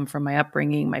just come from my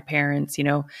upbringing, my parents,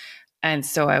 And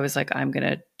so I was like, I'm going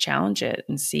to challenge it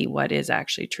and see what is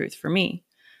actually truth for me.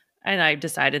 And I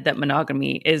decided that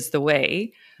monogamy is the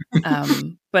way.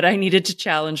 But I needed to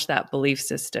challenge that belief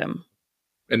system.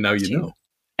 And now you know.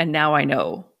 And now I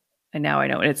know. And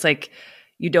it's like,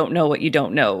 you don't know what you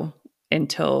don't know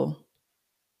until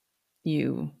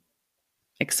you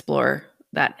explore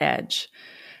that edge.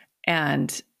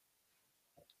 And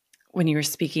when you were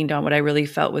speaking, Dawn, what I really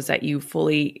felt was that you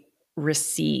fully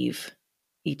receive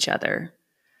each other.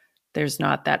 There's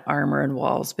not that armor and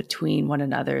walls between one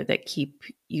another that keep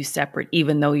you separate,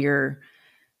 even though you're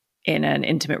in an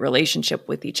intimate relationship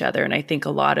with each other. And I think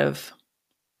a lot of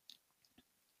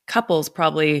couples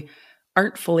probably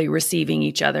aren't fully receiving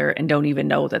each other and don't even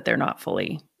know that they're not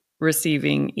fully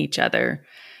receiving each other.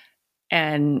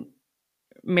 And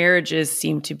marriages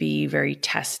seem to be very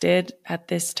tested at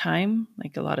this time.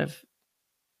 Like a lot of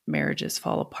marriages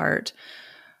fall apart.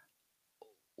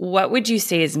 What would you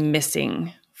say is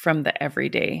missing from the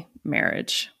everyday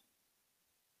marriage?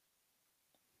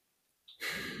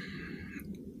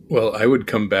 Well, I would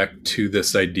come back to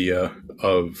this idea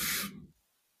of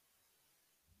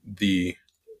the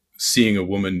seeing a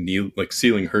woman kneel, like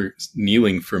seeing her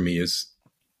kneeling for me as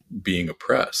being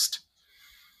oppressed.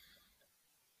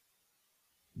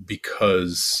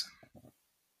 Because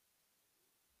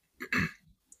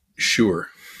sure,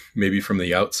 maybe from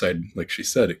the outside, like she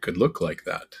said, it could look like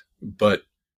that. But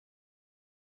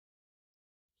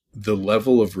the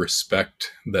level of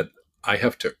respect that I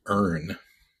have to earn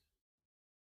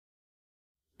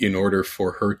in order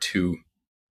for her to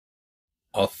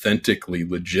authentically,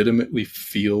 legitimately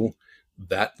feel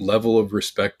that level of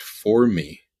respect for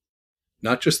me.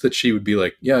 Not just that she would be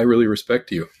like, yeah, I really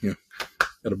respect you.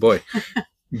 Got a boy.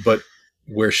 But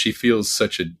where she feels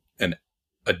such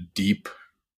a deep,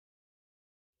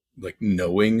 like,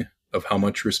 knowing of how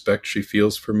much respect she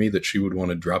feels for me that she would want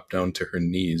to drop down to her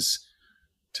knees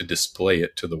to display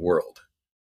it to the world.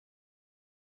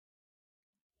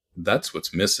 That's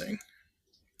what's missing.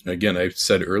 Again, I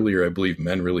said earlier, I believe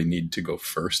men really need to go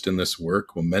first in this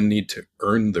work. Well, men need to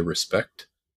earn the respect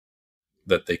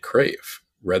that they crave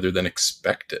rather than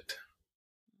expect it.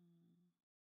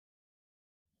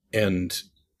 And,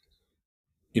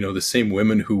 the same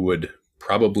women who would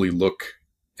probably look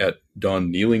at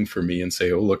Dawn kneeling for me and say,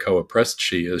 oh, look how oppressed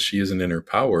she isn't in her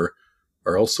power,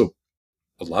 are also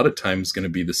a lot of times going to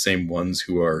be the same ones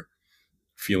who are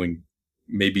feeling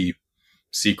maybe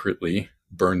secretly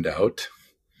burned out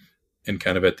and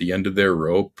kind of at the end of their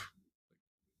rope,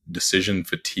 decision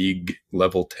fatigue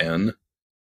level 10.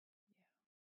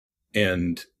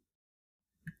 And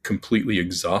completely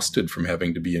exhausted from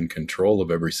having to be in control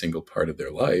of every single part of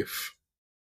their life,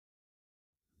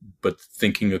 but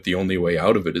thinking that the only way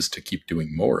out of it is to keep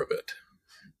doing more of it.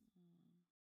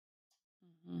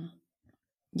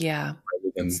 Yeah.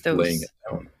 Rather than It's those, laying it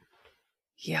down.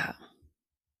 Yeah.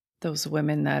 Those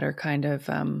women that are kind of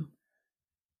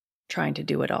trying to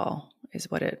do it all is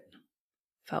what it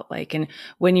felt like. And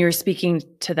when you're speaking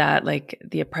to that, like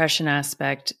the oppression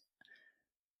aspect,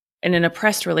 in an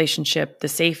oppressed relationship, the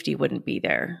safety wouldn't be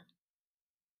there.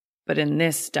 But in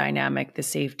this dynamic, the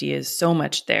safety is so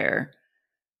much there.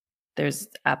 There's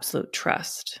absolute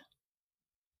trust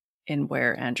in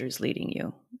where Andrew's leading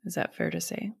you. Is that fair to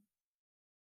say?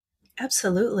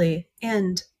 Absolutely.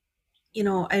 And, you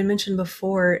know, I mentioned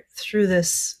before, through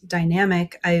this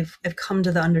dynamic, I've come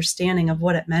to the understanding of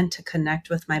what it meant to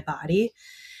connect with my body.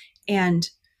 And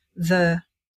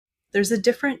there's a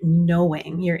different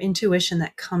knowing, your intuition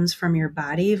that comes from your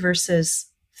body versus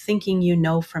thinking you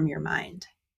know from your mind.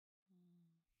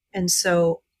 And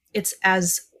so it's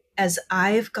as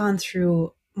I've gone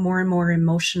through more and more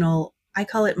emotional, I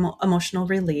call it emotional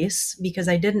release, because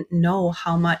I didn't know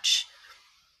how much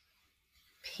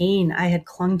pain I had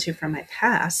clung to from my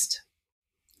past.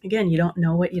 Again, you don't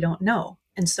know what you don't know.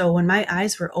 And so when my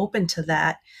eyes were open to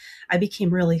that, I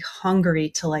became really hungry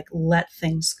to like let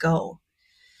things go.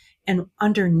 And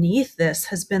underneath this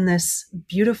has been this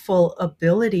beautiful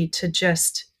ability to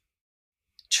just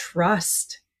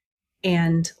trust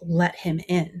and let him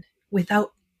in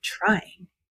without trying.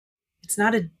 It's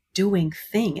not a doing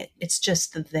thing. It's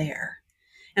just there.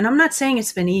 And I'm not saying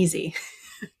it's been easy.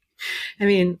 I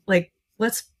mean, like,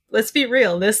 let's be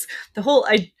real. The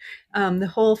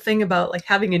whole thing about like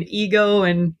having an ego,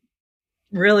 and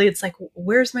really it's like,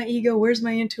 where's my ego? Where's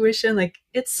my intuition? Like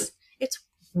it's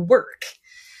work,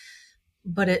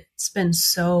 but it's been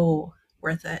so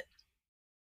worth it.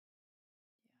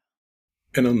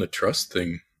 And on the trust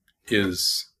thing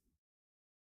is,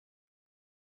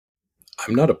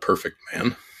 I'm not a perfect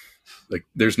man. Like,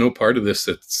 there's no part of this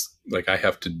that's like I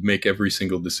have to make every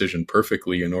single decision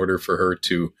perfectly in order for her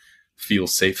to feel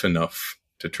safe enough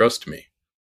to trust me.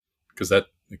 Because that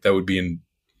would be an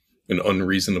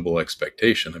unreasonable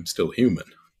expectation. I'm still human.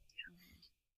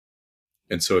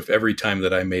 And so if every time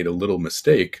that I made a little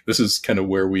mistake, this is kind of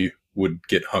where we would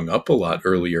get hung up a lot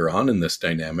earlier on in this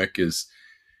dynamic, is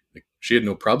like, she had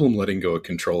no problem letting go of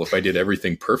control. If I did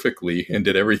everything perfectly and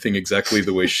did everything exactly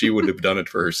the way she would have done it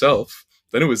for herself,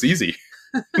 then it was easy.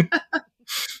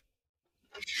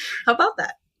 How about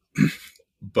that?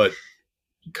 But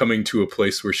coming to a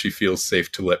place where she feels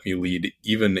safe to let me lead,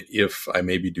 even if I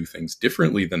maybe do things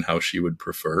differently than how she would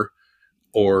prefer,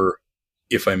 or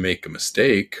if I make a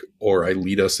mistake or I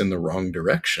lead us in the wrong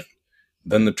direction,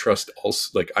 then the trust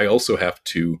also, like, I also have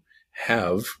to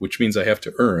have, which means I have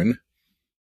to earn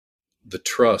the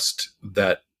trust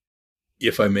that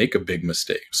if I make a big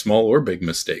mistake, small or big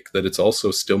mistake, that it's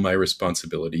also still my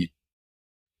responsibility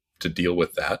to deal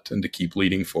with that and to keep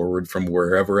leading forward from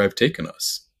wherever I've taken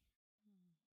us.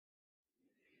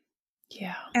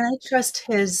 Yeah. And I trust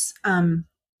his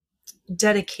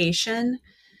dedication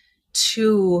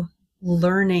to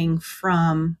learning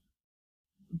from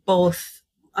both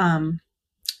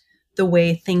the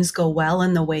way things go well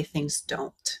and the way things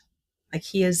don't. Like,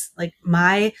 he is like,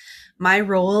 my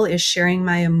role is sharing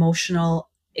my emotional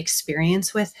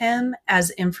experience with him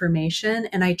as information,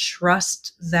 and I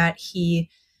trust that he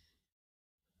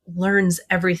learns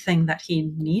everything that he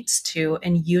needs to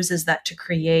and uses that to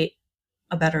create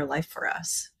a better life for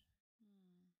us.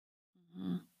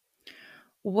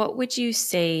 What would you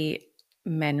say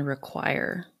men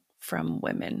require from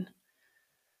women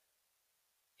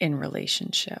in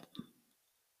relationship?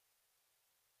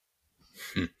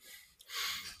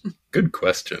 Good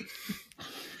question.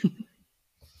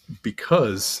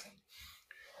 Because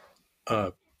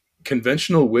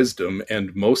conventional wisdom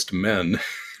and most men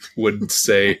would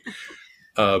say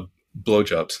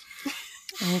blowjobs.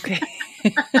 Okay.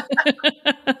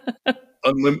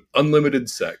 Unlimited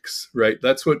sex, right?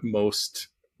 That's what most,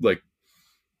 like,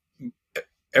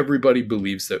 everybody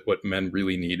believes that what men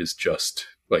really need is just,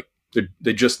 like,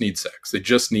 they just need sex. They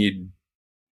just need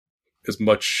as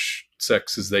much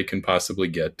sex as they can possibly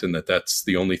get, and that's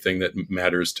the only thing that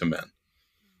matters to men.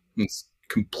 It's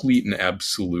complete and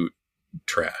absolute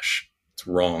trash. It's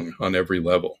wrong on every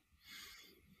level.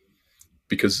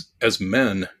 Because as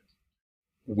men,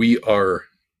 we're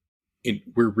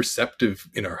receptive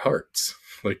in our hearts.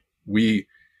 Like,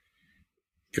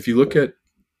 if you look at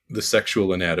the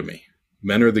sexual anatomy,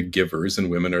 men are the givers and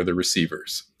women are the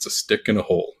receivers. It's a stick in a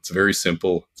hole. It's very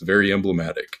simple. It's very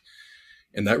emblematic.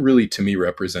 And that really, to me,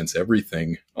 represents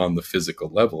everything on the physical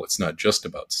level. It's not just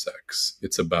about sex.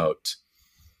 It's about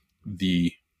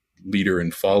the leader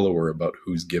and follower, about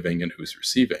who's giving and who's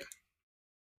receiving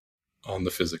on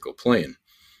the physical plane.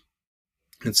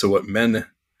 And so what men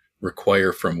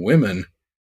require from women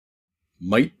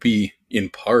might be, in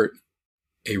part,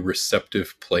 a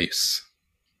receptive place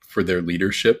for their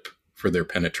leadership, for their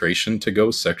penetration to go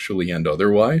sexually and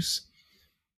otherwise.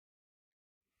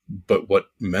 But what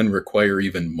men require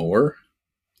even more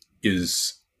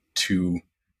is to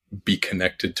be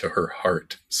connected to her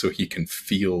heart so he can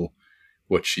feel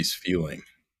what she's feeling.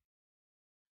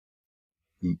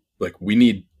 Like,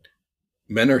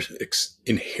 men are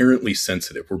inherently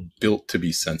sensitive. We're built to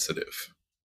be sensitive.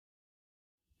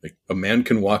 Like, a man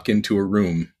can walk into a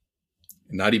room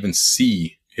and not even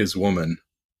see his woman.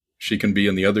 She can be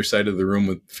on the other side of the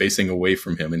room facing away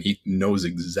from him, and he knows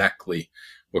exactly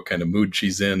what kind of mood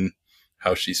she's in,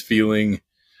 how she's feeling,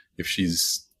 if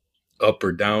she's up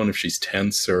or down, if she's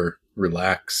tense or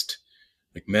relaxed.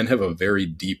 Like, men have a very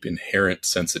deep inherent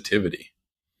sensitivity.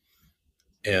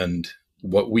 And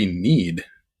what we need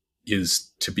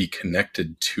is to be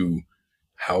connected to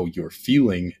how you're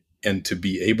feeling, and to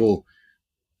be able,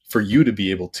 for you to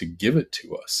be able to give it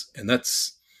to us. And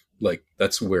that's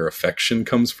where affection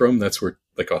comes from. That's where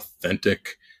like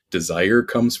authentic desire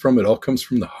comes from. It all comes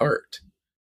from the heart.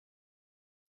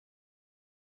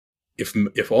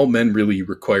 If all men really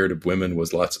required of women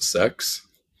was lots of sex,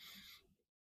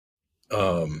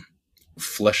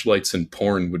 fleshlights and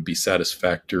porn would be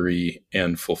satisfactory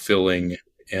and fulfilling,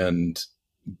 and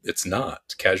it's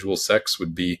not. Casual sex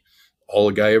would be all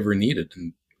a guy ever needed,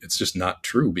 and it's just not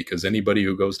true, because anybody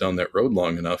who goes down that road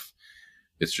long enough,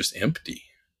 it's just empty.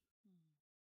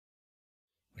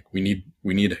 Like, we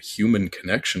need a human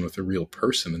connection with a real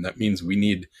person, and that means we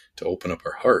need to open up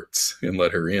our hearts and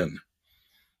let her in.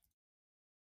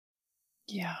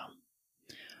 Yeah.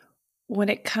 When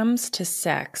it comes to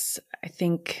sex, I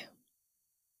think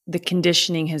the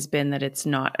conditioning has been that it's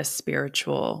not a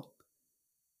spiritual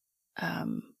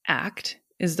act,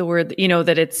 is the word,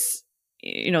 that it's,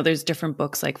 there's different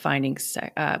books like Finding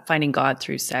God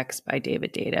Through Sex by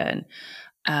David Data.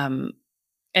 And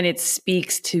it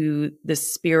speaks to the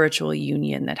spiritual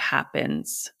union that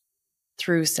happens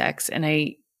through sex. And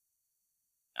I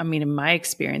mean, in my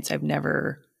experience, I've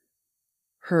never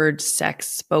heard sex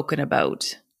spoken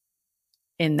about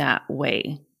in that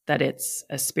way, that it's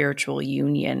a spiritual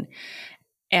union.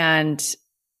 And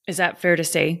is that fair to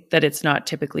say that it's not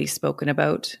typically spoken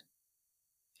about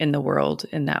in the world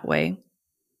in that way?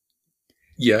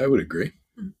 Yeah, I would agree.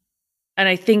 And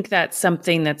I think that's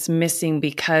something that's missing,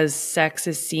 because sex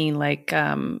is seen like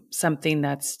something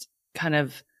that's kind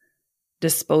of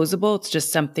disposable. It's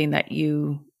just something that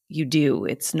you do.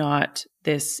 It's not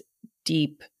this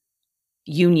deep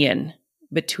union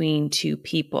between two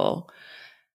people.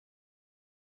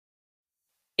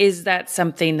 Is that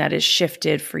something that is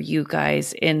shifted for you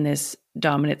guys in this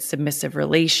dominant submissive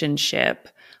relationship,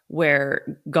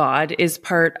 where God is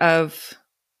part of,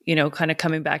 kind of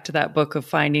coming back to that book of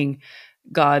finding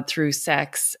God through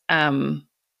sex? How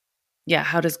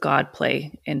does God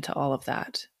play into all of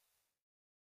that?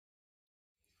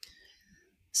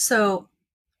 So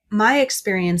my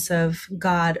experience of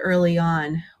God early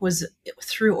on was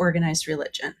through organized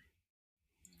religion.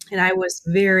 And I was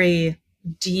very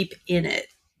deep in it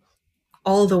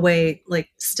all the way, like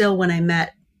still when I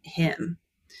met him.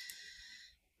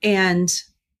 And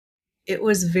it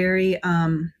was very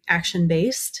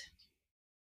action-based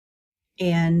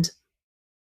and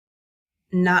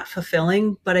not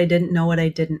fulfilling, but I didn't know what I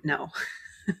didn't know.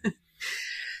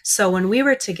 So when we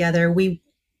were together, we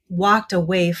walked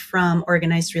away from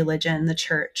organized religion, the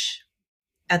church,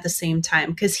 at the same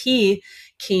time, because he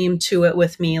came to it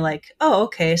with me like, oh,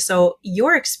 okay, so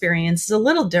your experience is a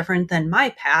little different than my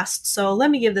past, so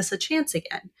let me give this a chance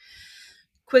again.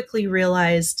 Quickly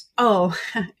realized, oh,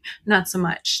 not so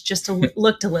much, just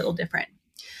looked a little different.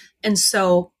 And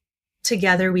so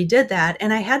together we did that.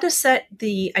 And I had to set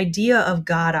the idea of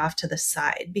God off to the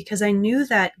side, because I knew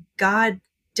that God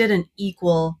didn't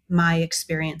equal my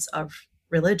experience of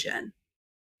religion.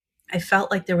 I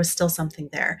felt like there was still something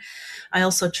there. I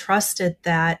also trusted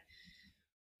that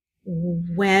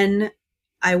when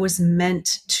I was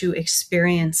meant to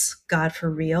experience God for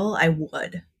real, I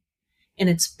would. And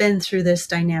it's been through this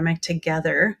dynamic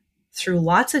together, through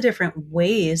lots of different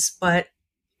ways, but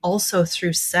also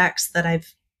through sex, that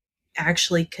I've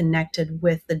actually connected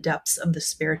with the depths of the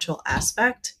spiritual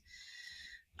aspect,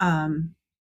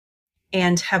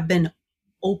 and have been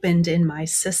opened in my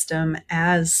system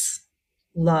as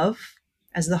love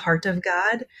as the heart of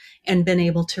God and been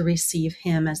able to receive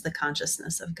him as the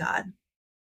consciousness of God.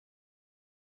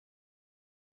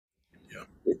 Yeah.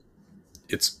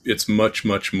 It's much,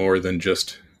 much more than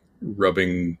just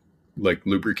rubbing like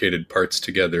lubricated parts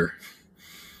together.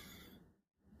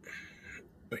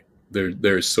 Like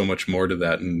there's so much more to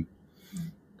that. And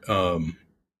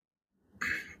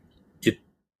it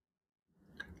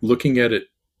looking at it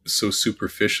so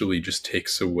superficially just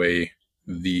takes away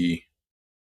the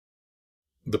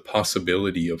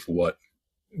possibility of what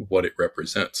it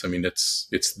represents. I mean, it's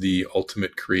the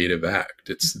ultimate creative act.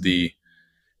 It's the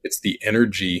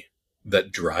energy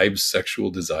that drives sexual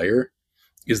desire,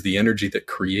 is the energy that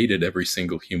created every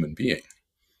single human being.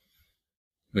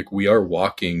 Like, we are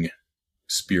walking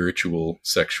spiritual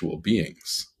sexual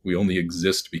beings. We only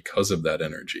exist because of that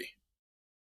energy.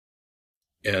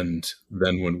 And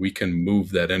then when we can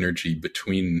move that energy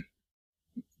between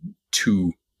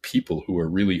two people who are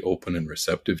really open and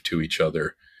receptive to each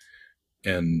other,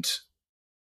 and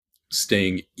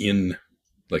staying in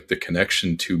like the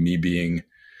connection to me being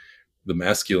the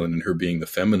masculine and her being the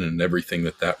feminine and everything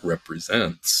that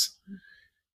represents,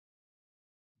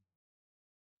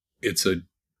 it's a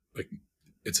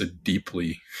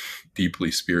deeply,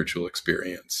 deeply spiritual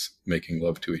experience, making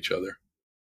love to each other.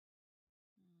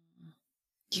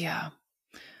 Yeah.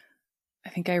 I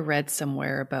think I read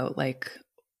somewhere about like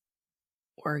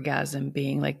orgasm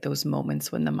being like those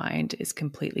moments when the mind is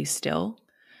completely still.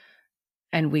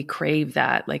 And we crave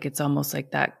that. Like, it's almost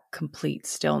like that complete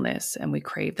stillness. And we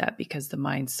crave that because the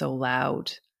mind's so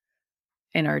loud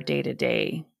in our day to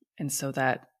day. And so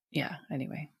that, yeah,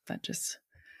 anyway, that just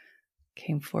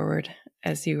came forward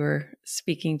as you were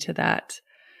speaking to that.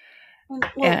 Well,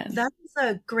 that is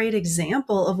a great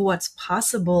example of what's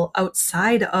possible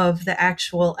outside of the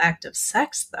actual act of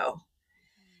sex, though,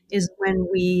 is when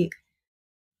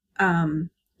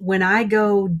I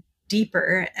go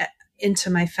deeper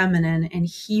into my feminine and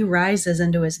he rises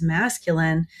into his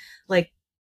masculine, like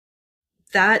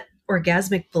that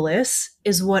orgasmic bliss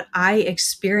is what I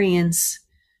experience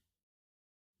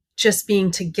just being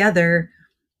together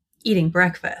eating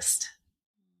breakfast.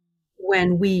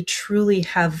 When we truly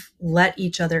have let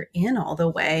each other in all the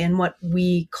way, and what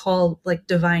we call like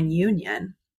divine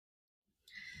union.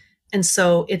 And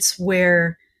so it's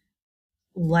where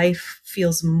life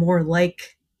feels more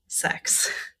like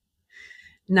sex,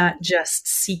 not just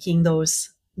seeking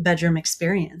those bedroom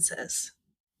experiences.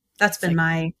 That's been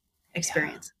my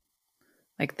experience.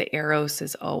 Yeah. Like the eros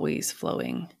is always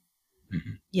flowing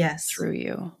through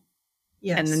you.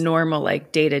 Yes. And the normal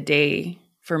like day to day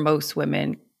for most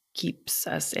women keeps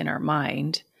us in our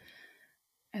mind.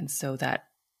 And so that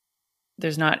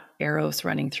there's not eros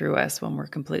running through us when we're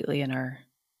completely in our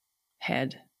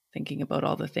head thinking about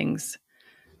all the things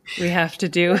we have to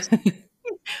do.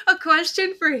 A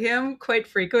question for him quite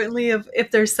frequently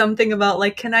if there's something about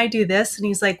like, can I do this? And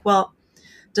he's like, well,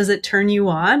 does it turn you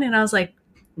on? And I was like,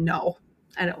 no,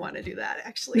 I don't want to do that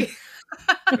actually.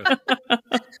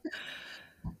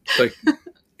 Like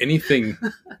anything,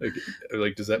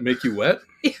 like does that make you wet?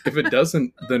 Yeah. If it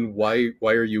doesn't, then why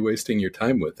are you wasting your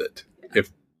time with it?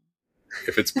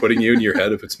 If it's putting you in your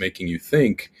head, if it's making you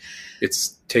think,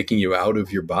 it's taking you out of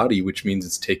your body, which means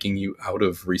it's taking you out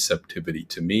of receptivity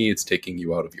to me. It's taking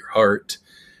you out of your heart.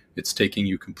 It's taking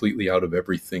you completely out of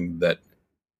everything that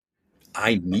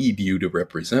I need you to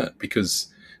represent,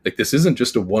 because like this isn't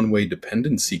just a one-way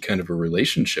dependency kind of a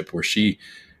relationship where she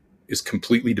is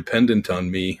completely dependent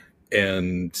on me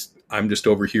and I'm just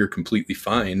over here completely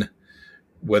fine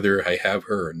whether I have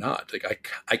her or not. Like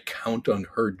I count on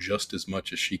her just as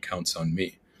much as she counts on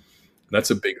me. And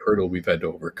that's a big hurdle we've had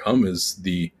to overcome, is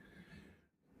the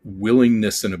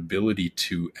willingness and ability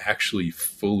to actually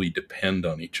fully depend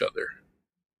on each other.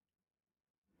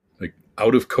 Like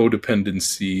out of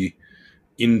codependency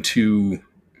into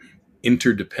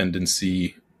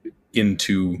interdependency,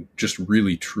 into just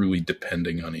really truly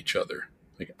depending on each other.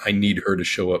 Like I need her to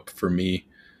show up for me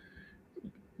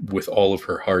with all of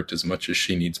her heart as much as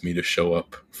she needs me to show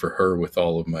up for her with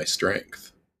all of my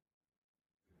strength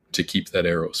to keep that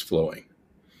eros flowing.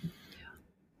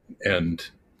 And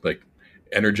like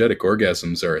energetic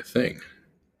orgasms are a thing.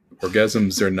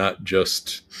 Orgasms are not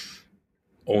just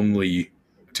only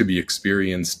to be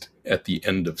experienced at the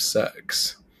end of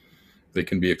sex. They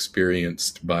can be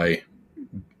experienced by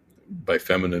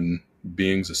feminine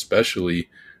beings, especially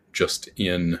just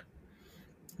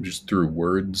through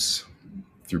words,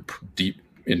 through deep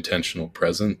intentional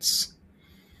presence.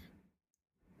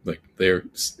 Like they're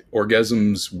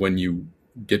orgasms, when you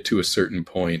get to a certain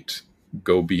point,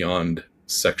 go beyond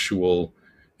sexual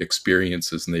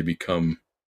experiences and they become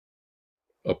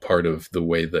a part of the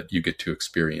way that you get to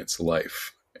experience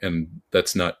life. And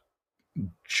that's not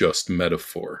just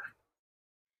metaphor.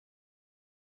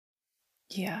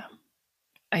 Yeah.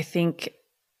 I think,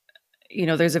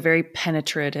 there's a very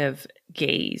penetrative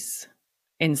gaze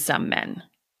in some men,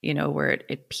 where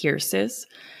it pierces.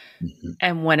 Mm-hmm.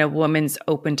 And when a woman's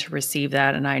open to receive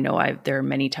that, and I know there are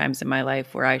many times in my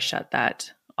life where I shut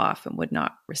that off and would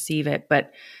not receive it,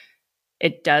 but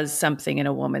it does something in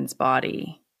a woman's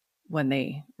body when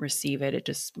they receive it. It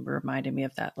just reminded me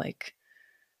of that like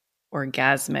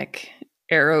orgasmic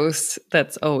eros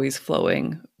that's always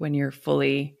flowing when you're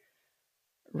fully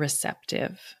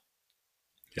receptive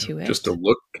to it. Just a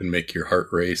look can make your heart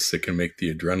race. It can make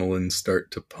the adrenaline start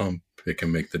to pump. It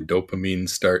can make the dopamine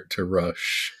start to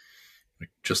rush. Like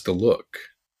just a look.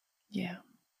 Yeah.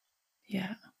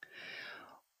 Yeah.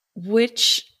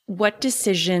 What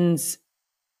decisions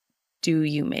do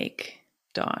you make,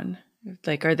 Dawn?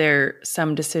 Like, are there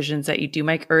some decisions that you do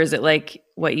make, or is it like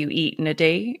what you eat in a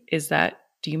day?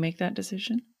 Do you make that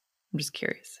decision? I'm just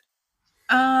curious.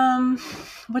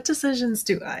 What decisions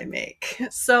do I make?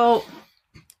 So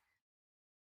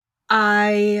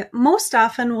I most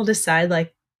often will decide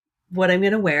like what I'm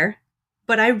going to wear,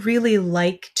 but I really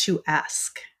like to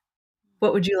ask,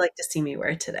 what would you like to see me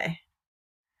wear today?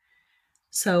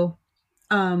 So,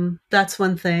 that's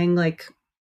one thing. Like,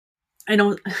 I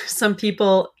know some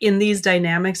people in these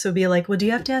dynamics will be like, well, do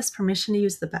you have to ask permission to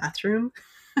use the bathroom?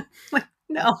 Like,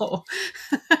 no.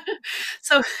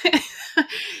 So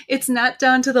it's not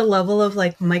down to the level of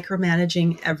like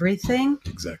micromanaging everything.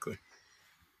 Exactly.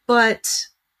 But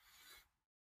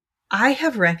I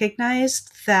have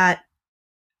recognized that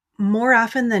more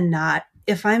often than not,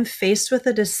 if I'm faced with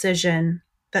a decision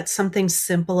that's something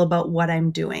simple about what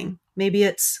I'm doing, maybe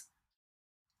it's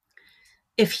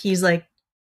if he's like,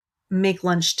 make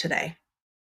lunch today.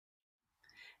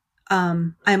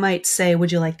 I might say,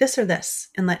 would you like this or this?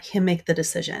 And let him make the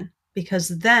decision. Because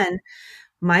then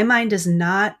my mind is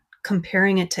not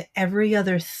comparing it to every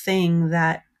other thing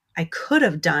that I could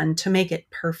have done to make it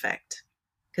perfect.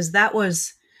 Because that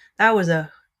was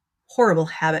a horrible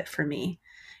habit for me,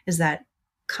 is that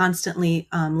constantly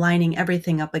lining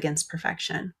everything up against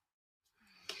perfection.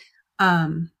 I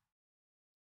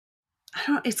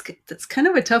don't. It's kind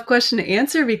of a tough question to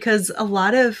answer because a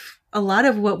lot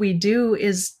of what we do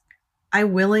is I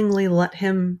willingly let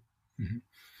him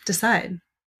decide.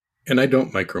 And I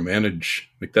don't micromanage.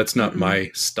 Like that's not my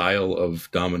style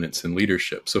of dominance and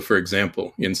leadership. So for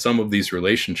example, in some of these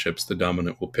relationships, the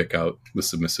dominant will pick out the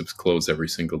submissive's clothes every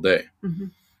single day.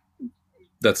 Mm-hmm.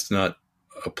 That's not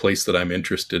a place that I'm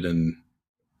interested in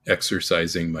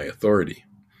exercising my authority.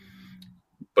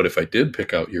 But if I did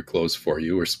pick out your clothes for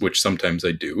you, or which sometimes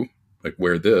I do, like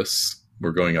wear this,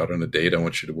 we're going out on a date, I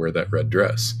want you to wear that red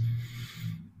dress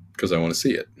because I want to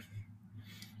see it.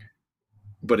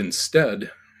 But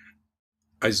instead,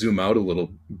 I zoom out a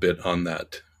little bit on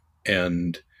that,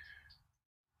 and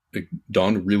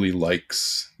Dawn really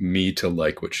likes me to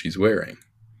like what she's wearing.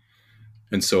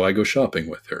 And so I go shopping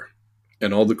with her.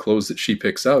 And all the clothes that she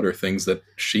picks out are things that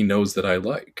she knows that I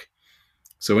like.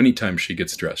 So anytime she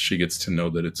gets dressed, she gets to know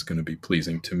that it's going to be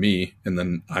pleasing to me. And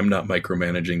then I'm not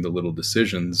micromanaging the little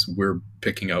decisions. We're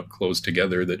picking out clothes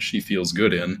together that she feels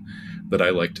good in, that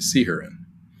I like to see her in.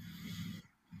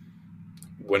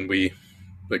 When we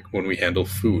handle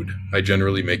food, I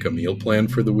generally make a meal plan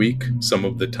for the week. Some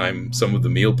of the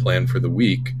meal plan for the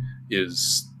week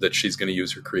is that she's going to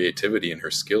use her creativity and her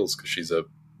skills because she's a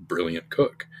brilliant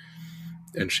cook.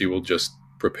 And she will just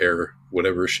prepare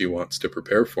whatever she wants to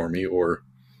prepare for me or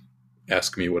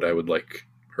ask me what I would like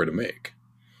her to make.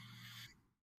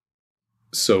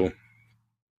 So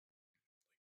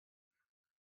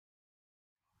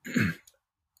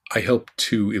I help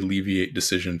to alleviate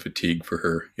decision fatigue for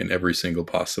her in every single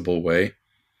possible way,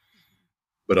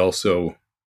 but also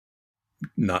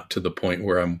not to the point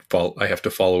where I have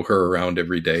to follow her around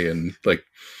every day and like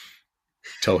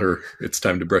tell her it's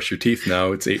time to brush your teeth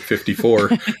now. It's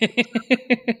 8:54.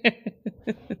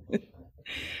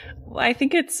 Well, I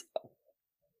think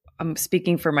I'm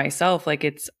speaking for myself, like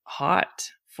it's hot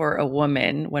for a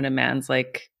woman when a man's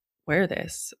like, wear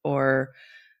this, or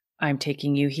I'm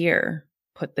taking you here,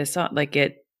 put this on. Like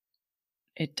it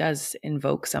does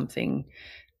invoke something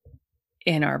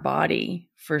in our body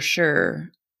for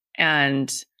sure.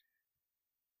 And,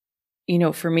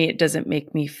 for me, it doesn't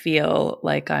make me feel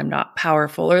like I'm not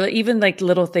powerful, or even like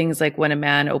little things like when a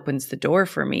man opens the door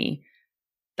for me,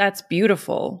 that's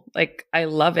beautiful. Like I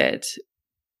love it.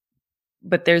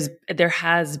 But there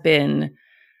has been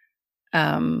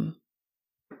a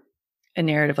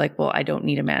narrative like, well, I don't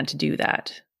need a man to do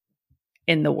that.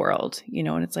 in the world, you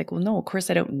know? And it's like, well, no, of course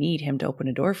I don't need him to open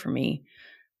a door for me,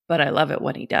 but I love it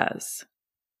when he does,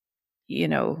 you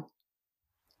know?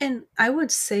 And I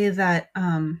would say that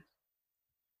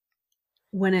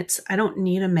when I don't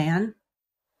need a man,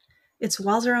 it's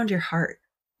walls around your heart.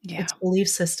 Yeah. It's belief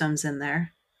systems in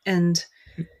there. And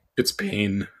It's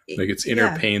pain, like it's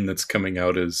inner pain that's coming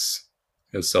out as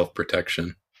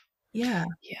self-protection. Yeah.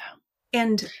 Yeah.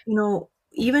 And, you know,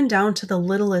 even down to the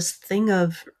littlest thing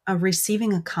of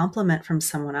receiving a compliment from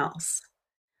someone else.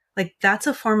 Like that's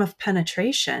a form of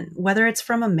penetration, whether it's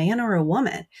from a man or a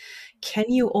woman. Can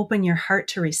you open your heart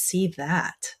to receive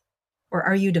that? Or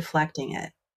are you deflecting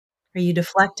it? Are you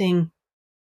deflecting,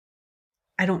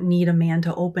 I don't need a man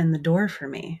to open the door for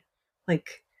me?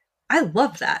 Like, I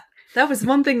love that. That was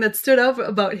one thing that stood out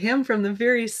about him from the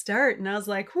very start. And I was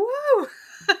like, whoo,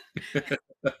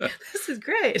 this is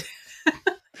great.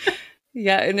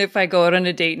 Yeah. And if I go out on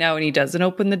a date now and he doesn't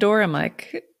open the door, I'm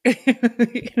like,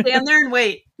 stand there and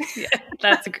wait. Yeah,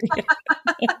 that's great.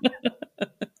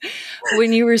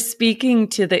 When you were speaking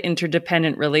to the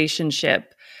interdependent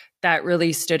relationship, that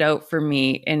really stood out for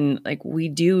me. And like, we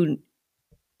do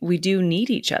need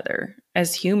each other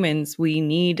as humans. We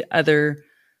need other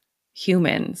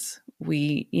humans.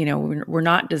 We're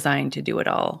not designed to do it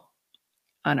all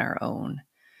on our own.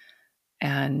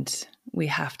 And we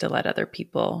have to let other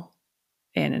people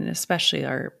in, and especially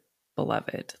our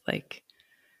beloved. Like,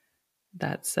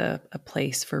 that's a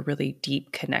place for really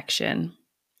deep connection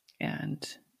and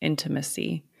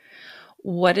intimacy.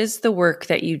 What is the work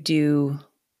that you do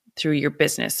through your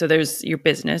business? So there's your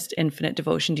business, Infinite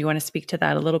Devotion. Do you want to speak to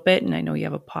that a little bit? And I know you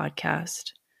have a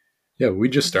podcast. Yeah, we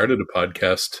just started a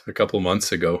podcast a couple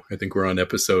months ago. I think we're on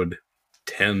episode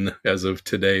 10 as of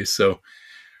today. So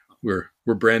we're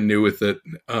brand new with it.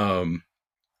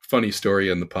 Funny story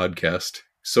on the podcast.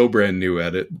 So brand new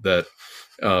at it that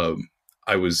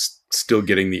I was still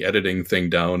getting the editing thing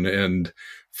down and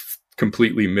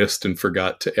completely missed and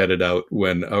forgot to edit out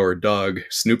when our dog,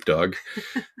 Snoop Dogg,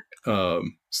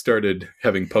 started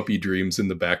having puppy dreams in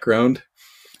the background.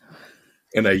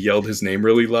 And I yelled his name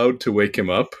really loud to wake him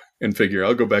up and figure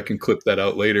I'll go back and clip that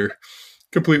out later.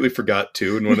 Completely forgot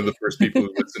to. And one of the first people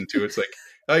who listened to it's like,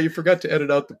 oh, you forgot to edit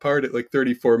out the part at like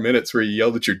 34 minutes where you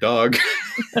yelled at your dog.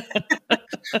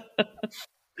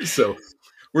 So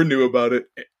we're new about it,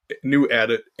 new at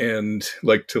it, and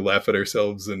like to laugh at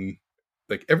ourselves. And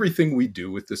like everything we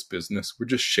do with this business, we're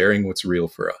just sharing what's real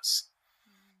for us.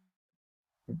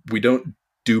 We don't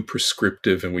do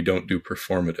prescriptive and we don't do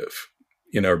performative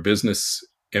in our business,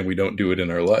 and we don't do it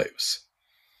in our lives.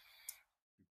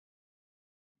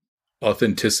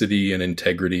 Authenticity and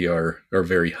integrity are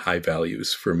very high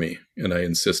values for me, and I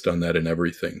insist on that in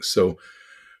everything. So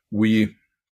we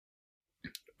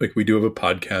do have a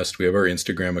podcast, we have our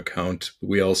Instagram account.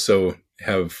 We also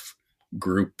have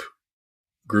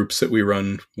groups that we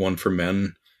run, one for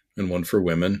men and one for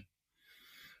women,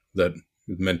 that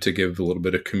is meant to give a little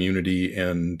bit of community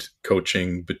and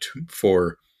coaching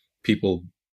for people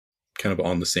kind of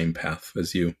on the same path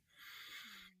as you.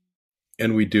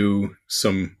 And we do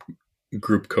some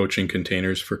group coaching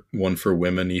containers, for one for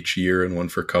women each year and one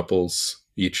for couples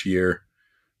each year.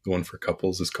 The one for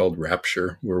couples is called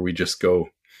Rapture, where we just go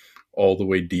all the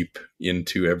way deep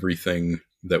into everything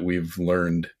that we've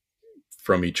learned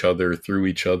from each other, through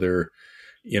each other,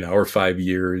 in our 5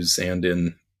 years and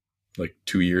in like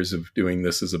 2 years of doing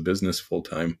this as a business full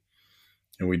time.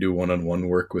 And we do one-on-one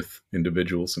work with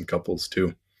individuals and couples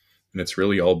too. And it's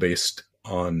really all based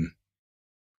on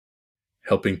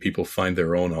helping people find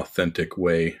their own authentic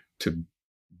way to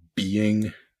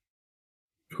being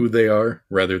who they are,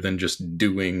 rather than just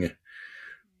doing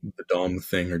the dom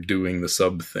thing or doing the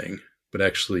sub thing, but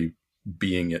actually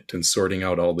being it and sorting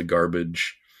out all the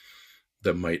garbage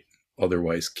that might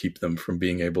otherwise keep them from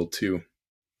being able to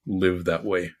live that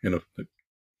way in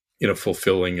a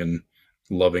fulfilling and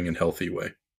loving and healthy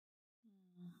way.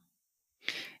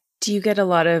 Do you get a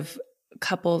lot of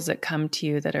couples that come to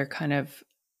you that are kind of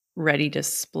ready to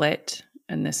split,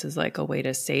 and this is like a way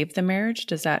to save the marriage?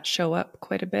 Does that show up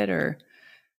quite a bit? Or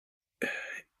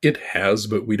it has,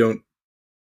 but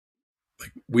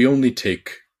we only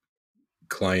take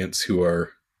clients who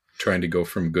are trying to go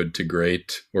from good to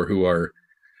great, or who are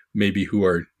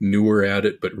newer at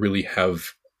it, but really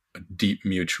have a deep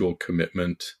mutual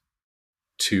commitment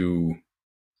to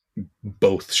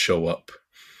both show up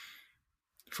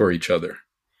for each other.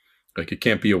 Like, it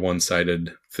can't be a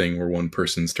one-sided thing where one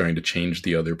person's trying to change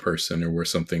the other person, or where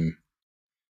something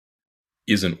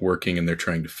isn't working and they're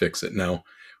trying to fix it. Now,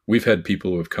 we've had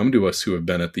people who have come to us who have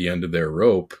been at the end of their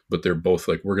rope, but they're both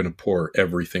like, we're going to pour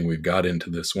everything we've got into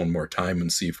this one more time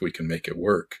and see if we can make it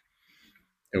work.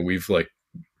 And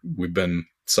we've been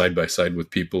side by side with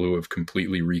people who have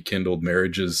completely rekindled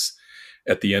marriages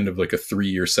at the end of like a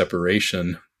 3-year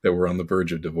separation that were on the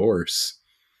verge of divorce.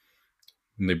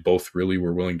 And they both really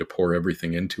were willing to pour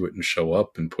everything into it and show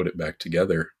up and put it back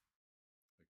together.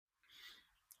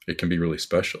 It can be really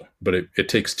special, but it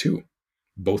takes two.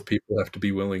 Both people have to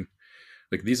be willing.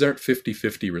 Like, these aren't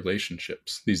 50-50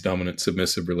 relationships, these dominant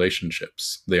submissive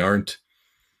relationships.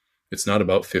 It's not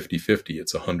about 50-50.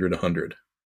 It's 100-100.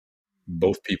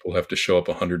 Both people have to show up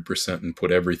 100% and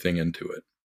put everything into it.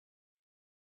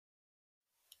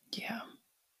 Yeah.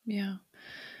 Yeah.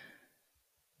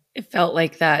 It felt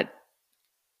like that.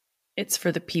 It's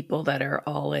for the people that are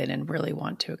all in and really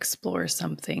want to explore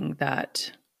something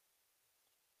that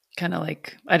kind of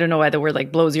like, I don't know why the word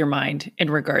like blows your mind in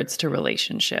regards to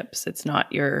relationships. It's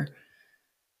not your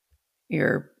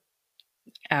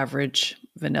average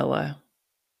vanilla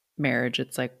marriage.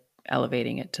 It's like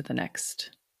elevating it to the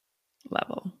next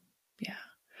level. Yeah.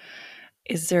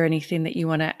 Is there anything that you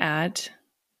want to add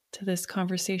to this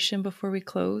conversation before we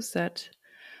close that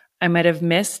I might have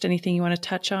missed? Anything you want to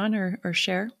touch on or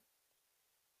share?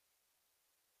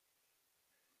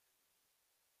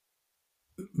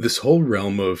 This whole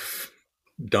realm of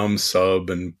dom sub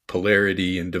and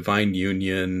polarity and divine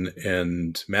union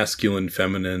and masculine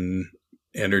feminine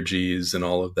energies and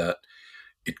all of that,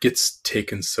 it gets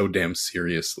taken so damn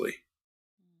seriously.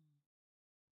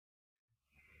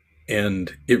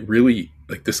 And it really,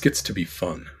 like, this gets to be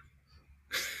fun.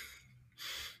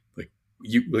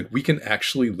 We can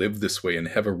actually live this way and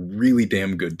have a really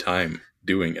damn good time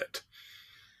doing it.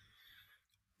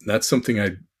 That's something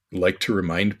I'd like to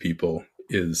remind people,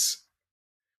 is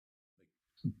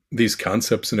these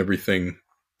concepts and everything,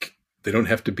 they don't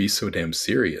have to be so damn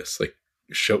serious. Like,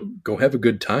 go have a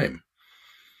good time.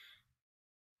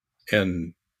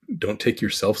 And don't take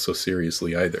yourself so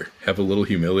seriously either. Have a little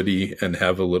humility and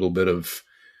have a little bit of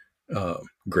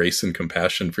grace and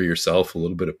compassion for yourself, a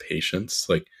little bit of patience.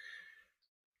 Like,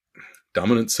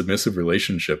 dominant submissive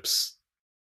relationships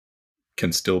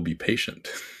can still be patient.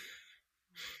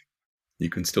 You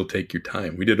can still take your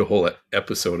time. We did a whole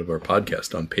episode of our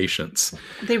podcast on patience.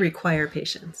 They require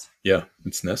patience. Yeah,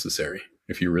 it's necessary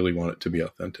if you really want it to be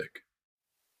authentic.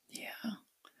 Yeah.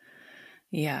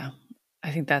 Yeah. I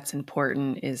think that's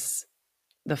important, is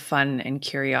the fun and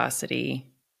curiosity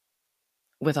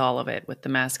with all of it, with the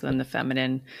masculine, the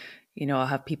feminine. You know, I'll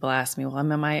have people ask me, well,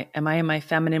 am I in my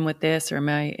feminine with this, or am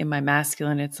I in my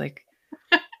masculine? It's like,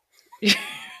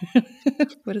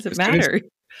 what does it matter?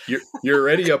 You're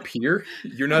already up here.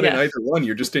 You're not in either one.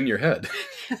 You're just in your head.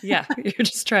 Yeah. You're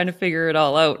just trying to figure it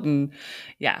all out. And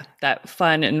yeah, that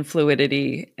fun and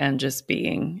fluidity and just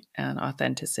being and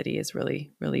authenticity is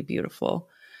really, really beautiful.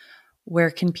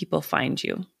 Where can people find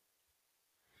you?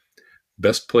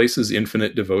 Best place is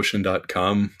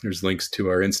infinitedevotion.com. There's links to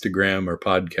our Instagram, our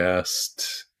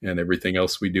podcast, and everything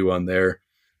else we do on there.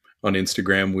 On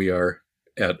Instagram, we are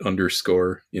at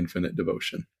 _infinite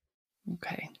devotion.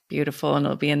 Okay, beautiful. And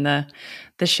it'll be in the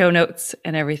show notes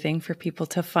and everything for people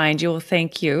to find you. Well,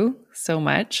 thank you so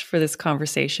much for this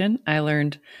conversation. I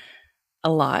learned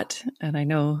a lot, and I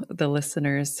know the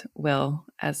listeners will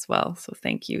as well. So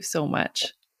thank you so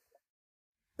much.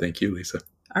 Thank you, Lisa.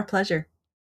 Our pleasure.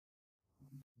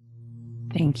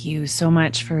 Thank you so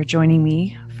much for joining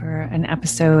me for an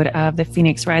episode of the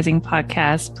Phoenix Rising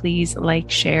podcast. Please like,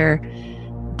 share,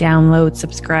 download,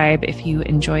 subscribe if you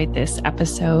enjoyed this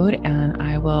episode, and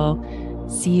I will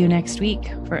see you next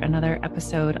week for another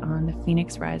episode on the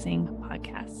Phoenix Rising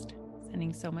podcast.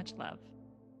 Sending so much love.